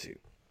ever been to.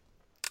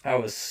 I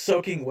was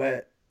soaking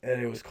wet, and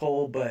it was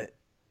cold, but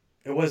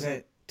it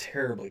wasn't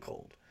terribly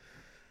cold.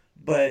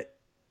 But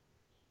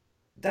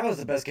that was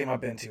the best game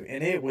I've been to,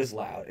 and it was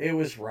loud. It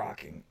was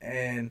rocking,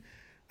 and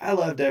I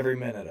loved every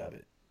minute of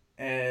it.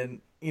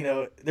 And,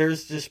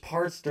 there's just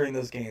parts during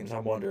those games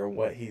I'm wondering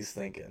what he's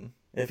thinking.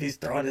 If he's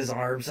throwing his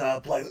arms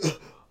up like,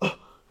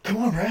 come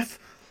on, ref.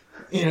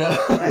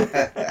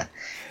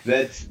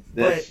 That's.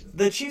 But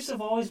the Chiefs have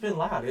always been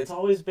loud. It's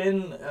always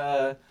been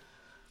a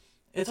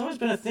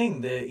thing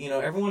that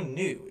everyone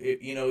knew.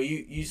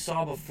 You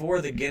saw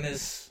before the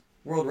Guinness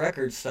World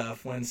Record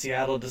stuff when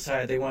Seattle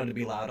decided they wanted to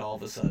be loud all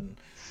of a sudden.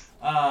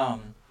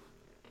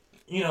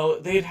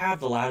 They'd have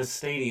the loudest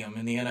stadium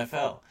in the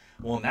NFL.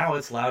 Well, now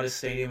it's loudest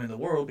stadium in the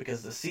world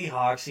because the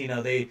Seahawks,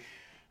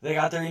 they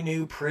got their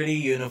new pretty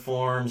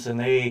uniforms, and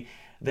they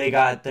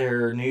got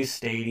their new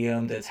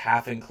stadium that's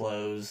half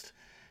enclosed.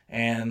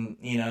 And,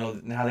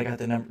 now they got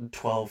the number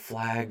 12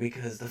 flag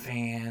because the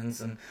fans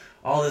and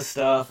all this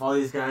stuff, all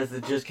these guys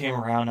that just came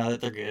around now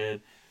that they're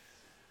good.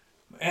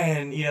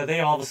 And, they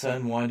all of a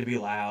sudden wanted to be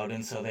loud,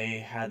 and so they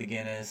had the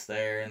Guinness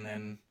there, and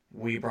then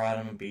we brought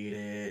them and beat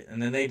it.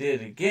 And then they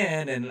did it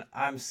again, and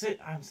I'm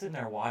sitting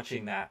there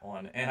watching that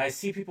one, and I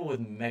see people with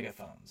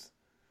megaphones.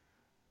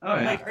 Oh, yeah.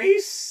 I'm like, are you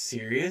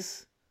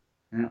serious?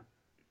 Yeah.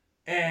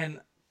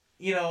 And,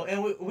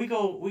 and we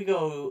go, we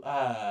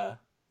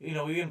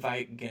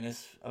invite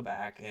Guinness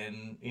back,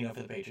 and,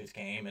 for the Patriots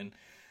game, and,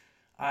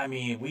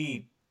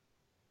 we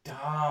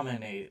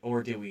dominate,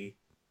 or do we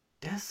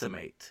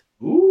decimate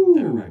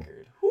their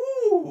record?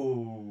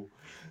 Ooh.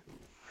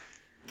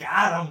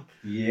 Got them.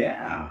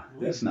 Yeah,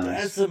 that's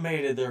nice.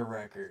 Decimated their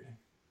record.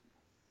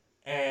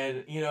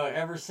 And,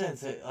 ever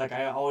since, I'll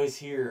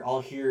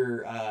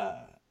hear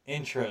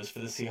intros for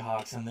the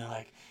Seahawks, and they're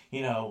like,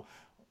 the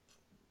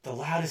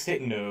loudest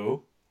state,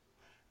 no.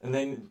 And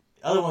then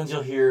other ones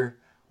you'll hear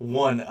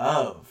one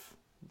of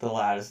the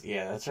loudest.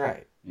 Yeah, that's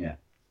right. Yeah.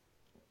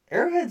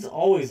 Arrowhead's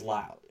always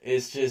loud.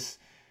 It's just,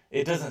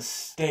 it doesn't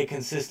stay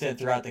consistent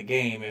throughout the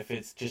game if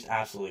it's just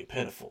absolutely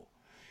pitiful.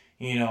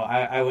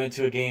 I went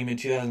to a game in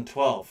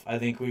 2012. I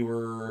think it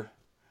was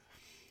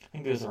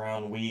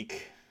around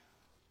week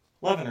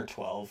 11 or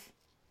 12.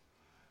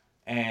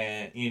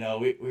 And, we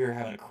were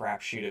having a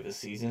crapshoot of a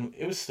season.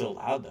 It was still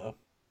loud, though.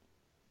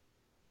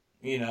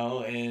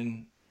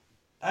 And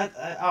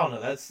I don't know.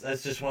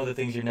 That's just one of the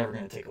things you're never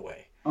going to take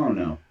away. Oh,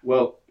 no.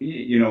 Well,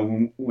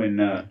 when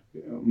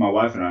my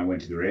wife and I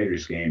went to the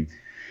Raiders game,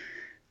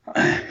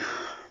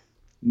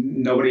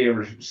 nobody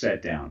ever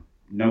sat down.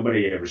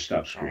 Nobody ever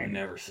stopped screaming. I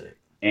never sit.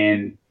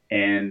 And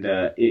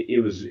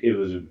it was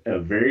a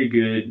very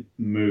good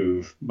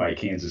move by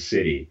Kansas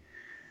City,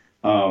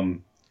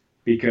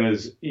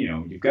 because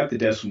you've got the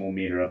decimal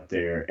meter up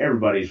there.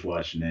 Everybody's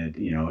watching it.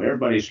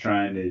 Everybody's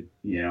trying to.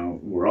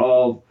 We're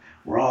all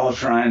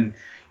trying.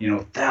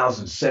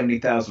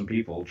 70,000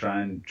 people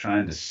trying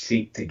to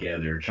sync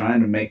together,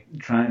 trying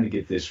to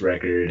get this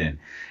record,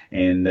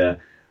 and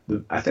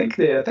I think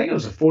it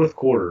was the fourth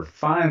quarter.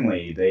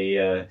 Finally,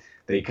 they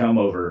come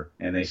over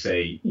and they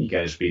say, "You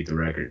guys beat the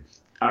record."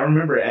 I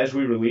remember as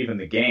we were leaving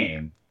the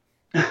game,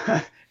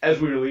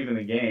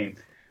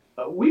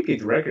 we beat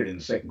the record in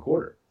the second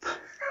quarter.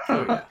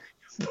 Oh, yeah.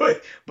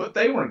 but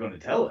they weren't going to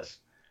tell us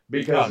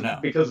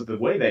because of the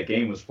way that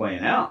game was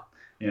playing out.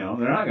 They're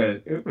not going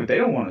to. They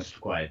don't want us to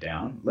quiet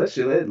down. Let's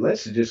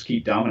just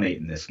keep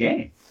dominating this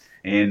game,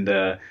 and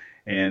that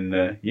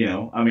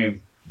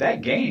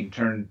game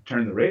turned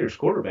the Raiders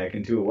quarterback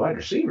into a wide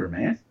receiver,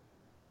 man.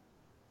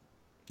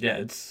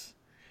 Yeah,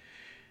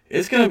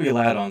 It's going to be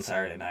loud on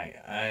Saturday night,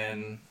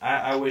 and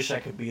I wish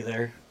I could be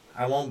there.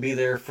 I won't be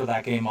there for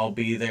that game. I'll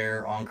be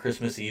there on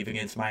Christmas Eve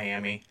against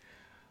Miami.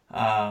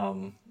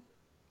 Me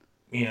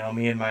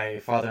and my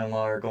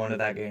father-in-law are going to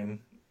that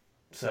game,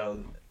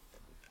 so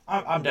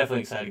I'm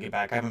definitely excited to get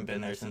back. I haven't been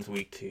there since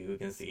week 2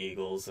 against the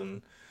Eagles,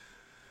 and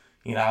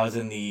I was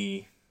in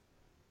the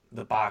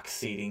box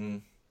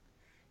seating,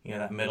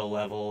 that middle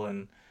level,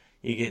 and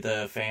you get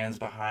the fans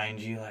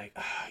behind you like,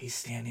 he's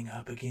standing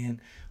up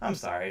again. I'm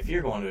sorry, if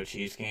you're going to a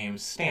Chiefs game,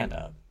 stand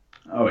up.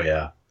 Oh,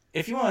 yeah.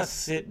 If you want to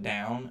sit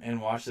down and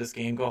watch this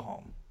game, go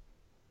home.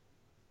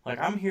 Like,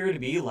 I'm here to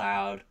be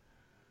loud,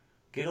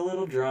 get a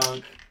little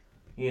drunk,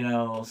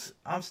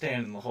 I'm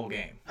standing the whole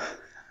game.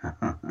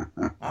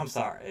 I'm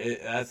sorry,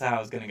 that's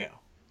how it's going to go.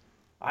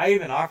 I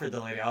even offered the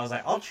lady, I was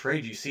like, I'll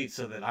trade you seats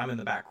so that I'm in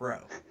the back row.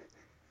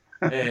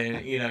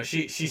 And,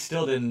 she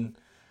still didn't.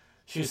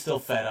 She was still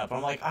fed up.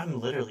 I'm like, I'm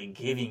literally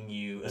giving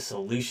you a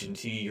solution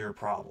to your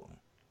problem.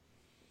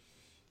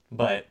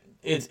 But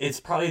it's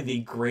probably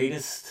the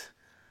greatest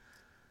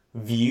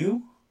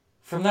view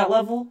from that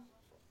level,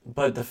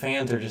 but the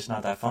fans are just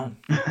not that fun.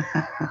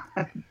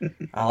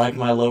 I like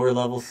my lower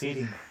level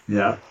seating.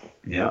 Yeah.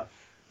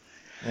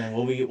 And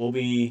we'll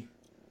be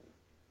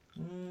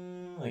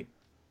like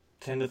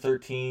 10 to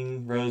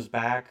 13 rows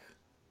back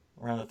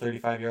around the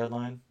 35-yard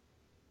line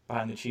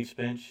behind the Chiefs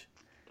bench.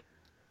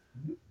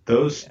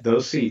 Those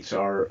seats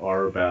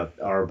are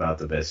about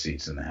the best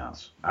seats in the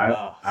house.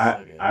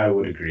 I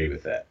would agree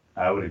with that.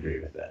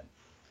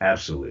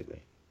 Absolutely.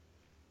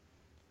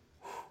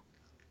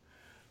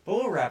 But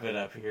we'll wrap it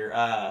up here.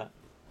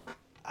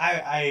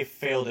 I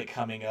failed at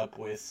coming up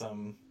with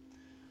some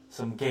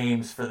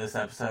games for this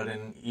episode,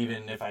 and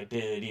even if I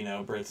did,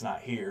 Britt's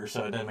not here,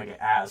 so it doesn't make it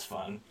as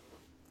fun.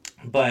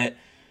 But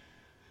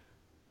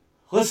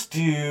let's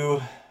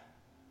do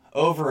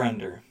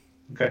over-under.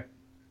 Okay.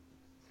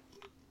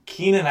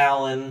 Keenan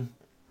Allen,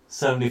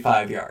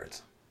 75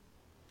 yards.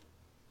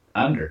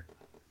 Under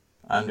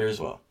as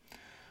well.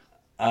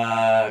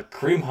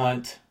 Kareem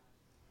Hunt,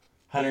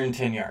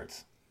 110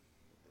 yards.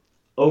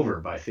 Over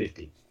by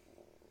 50.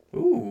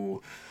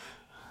 Ooh.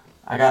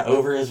 I got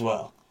over as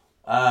well.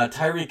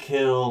 Tyreek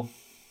Hill,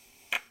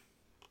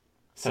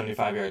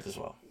 75 yards as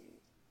well.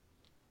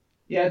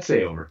 Yeah, I'd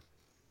say over.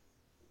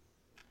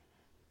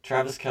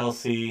 Travis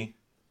Kelce,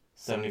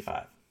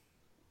 75.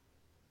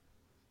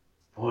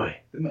 Boy,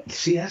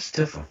 see, that's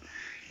a tough one.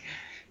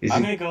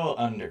 I'm going to go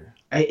under.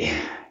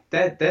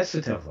 That's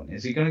a tough one.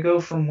 Is he going to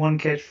go from one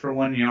catch for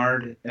 1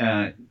 yard?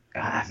 Man,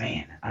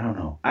 I don't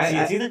know.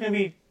 It's either going to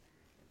be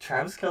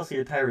Travis Kelce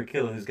or Tyreek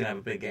Hill who's going to have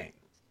a big game.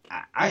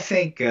 I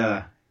think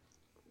to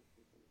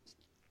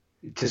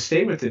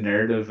stay with the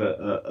narrative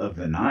of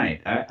the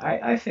night,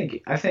 I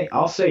think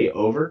I'll say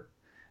over.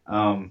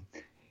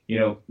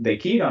 They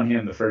keyed on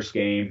him the first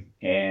game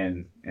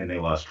and they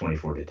lost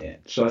 24-10.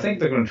 So I think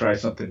they're going to try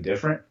something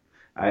different.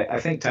 I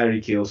think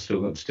Tyreek Hill's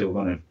still going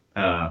to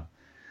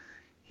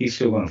he's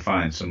still going to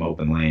find some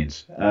open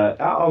lanes.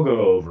 I'll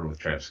go over with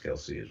Travis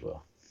Kelce as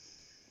well.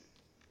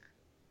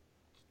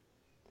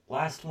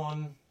 Last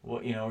one,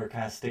 we're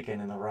kind of sticking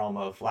in the realm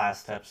of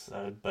last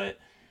episode, but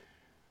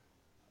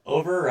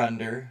over or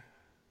under,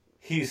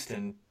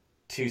 Houston,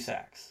 2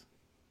 sacks.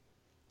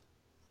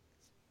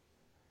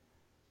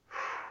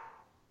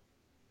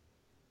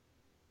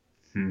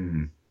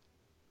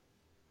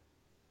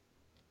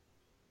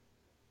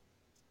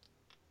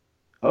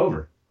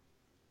 Over.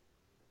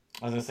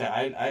 I was going to say,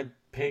 I'd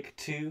pick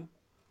 2,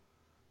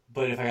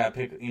 but if I got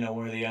to pick,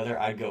 one or the other,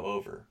 I'd go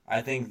over. I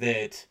think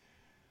Tamba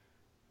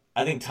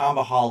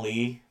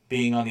Hali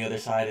being on the other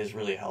side has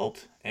really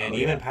helped, and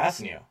even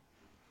Passanio.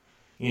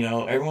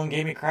 Everyone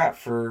gave me crap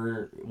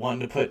for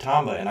wanting to put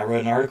Tamba, and I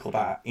wrote an article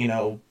about,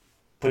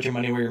 put your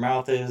money where your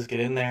mouth is, get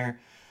in there.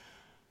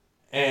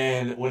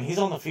 And when he's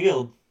on the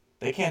field,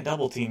 they can't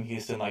double team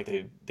Houston like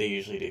they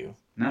usually do.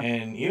 No.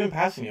 And even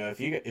Passanio, if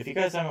you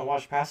guys haven't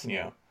watched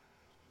Passanio,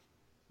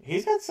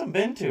 he's got some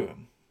bend to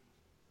him.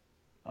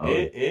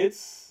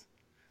 It's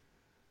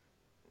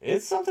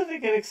something to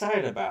get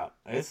excited about.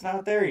 It's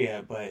not there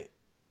yet, but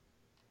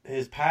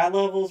his pad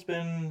level's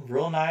been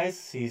real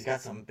nice. He's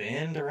got some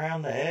bend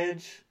around the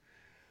edge.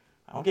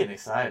 I'm getting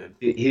excited.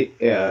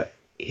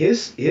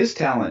 His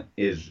talent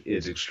is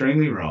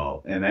extremely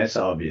raw, and that's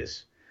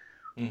obvious.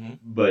 Mm-hmm.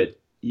 But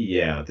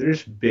yeah,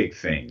 there's big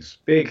things.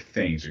 Big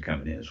things are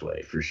coming his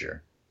way for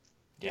sure.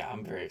 Yeah,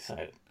 I'm very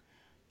excited.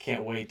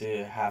 Can't wait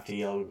to have to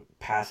yell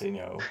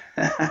Passanio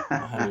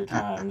 100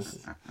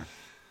 times.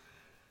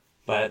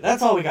 But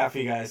that's all we got for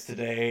you guys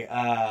today.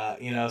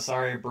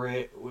 Sorry,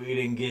 Britt, we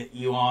didn't get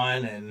you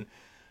on, and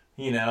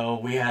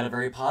we had a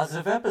very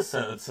positive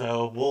episode.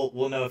 So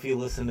we'll know if you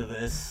listen to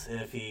this,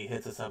 if he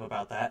hits us up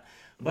about that.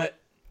 But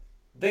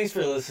thanks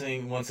for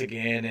listening once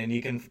again, and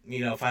you can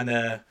find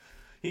the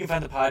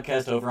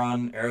podcast over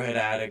on Arrowhead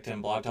Addict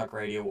and Blog Talk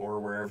Radio or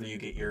wherever you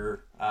get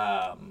your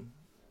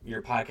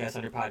podcast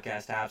on your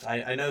podcast apps.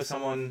 I know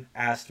someone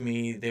asked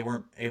me they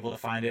weren't able to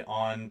find it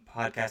on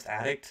Podcast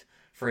Addict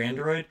for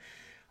Android.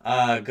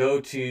 Go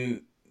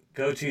to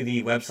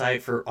the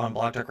website on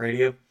Blog Talk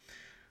Radio.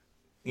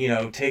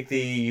 take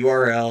the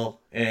URL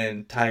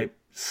and type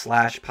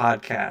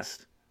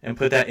 /podcast and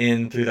put that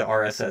in through the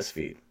RSS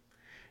feed.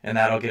 And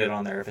that'll get it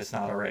on there if it's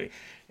not already.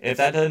 If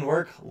that doesn't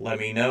work, let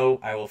me know.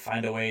 I will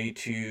find a way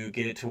to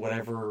get it to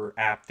whatever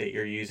app that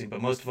you're using.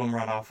 But most of them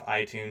run off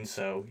iTunes,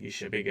 so you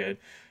should be good.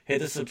 Hit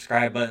the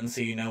subscribe button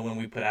so you know when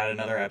we put out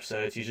another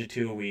episode. It's usually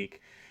 2 a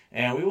week.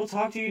 And we will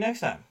talk to you next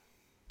time.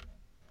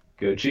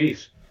 Go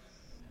Chiefs.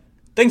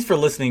 Thanks for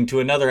listening to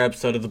another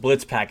episode of the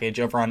Blitz Package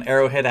over on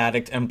Arrowhead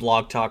Addict and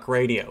Blog Talk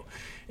Radio.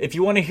 If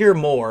you want to hear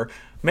more,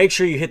 make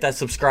sure you hit that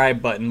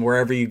subscribe button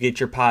wherever you get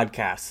your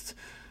podcasts.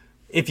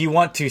 If you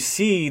want to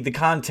see the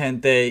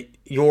content that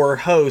your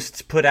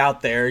hosts put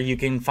out there, you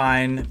can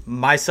find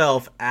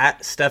myself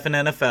at Stefan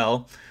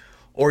NFL,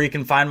 or you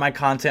can find my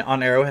content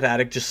on Arrowhead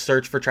Addict. Just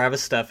search for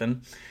Travis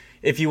Stefan.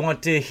 If you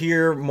want to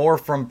hear more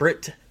from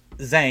Britt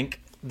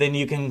Zank, then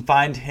you can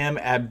find him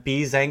at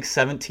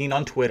bzank17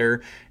 on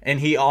Twitter, and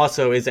he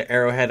also is an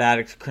Arrowhead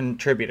Addict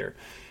contributor.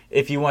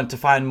 If you want to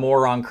find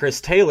more on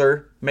Chris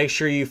Taylor, make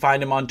sure you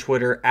find him on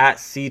Twitter at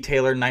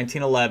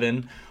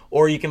ctaylor1911,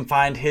 or you can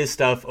find his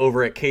stuff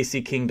over at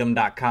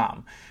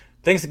kckingdom.com.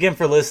 Thanks again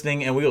for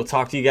listening, and we will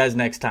talk to you guys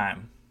next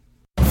time.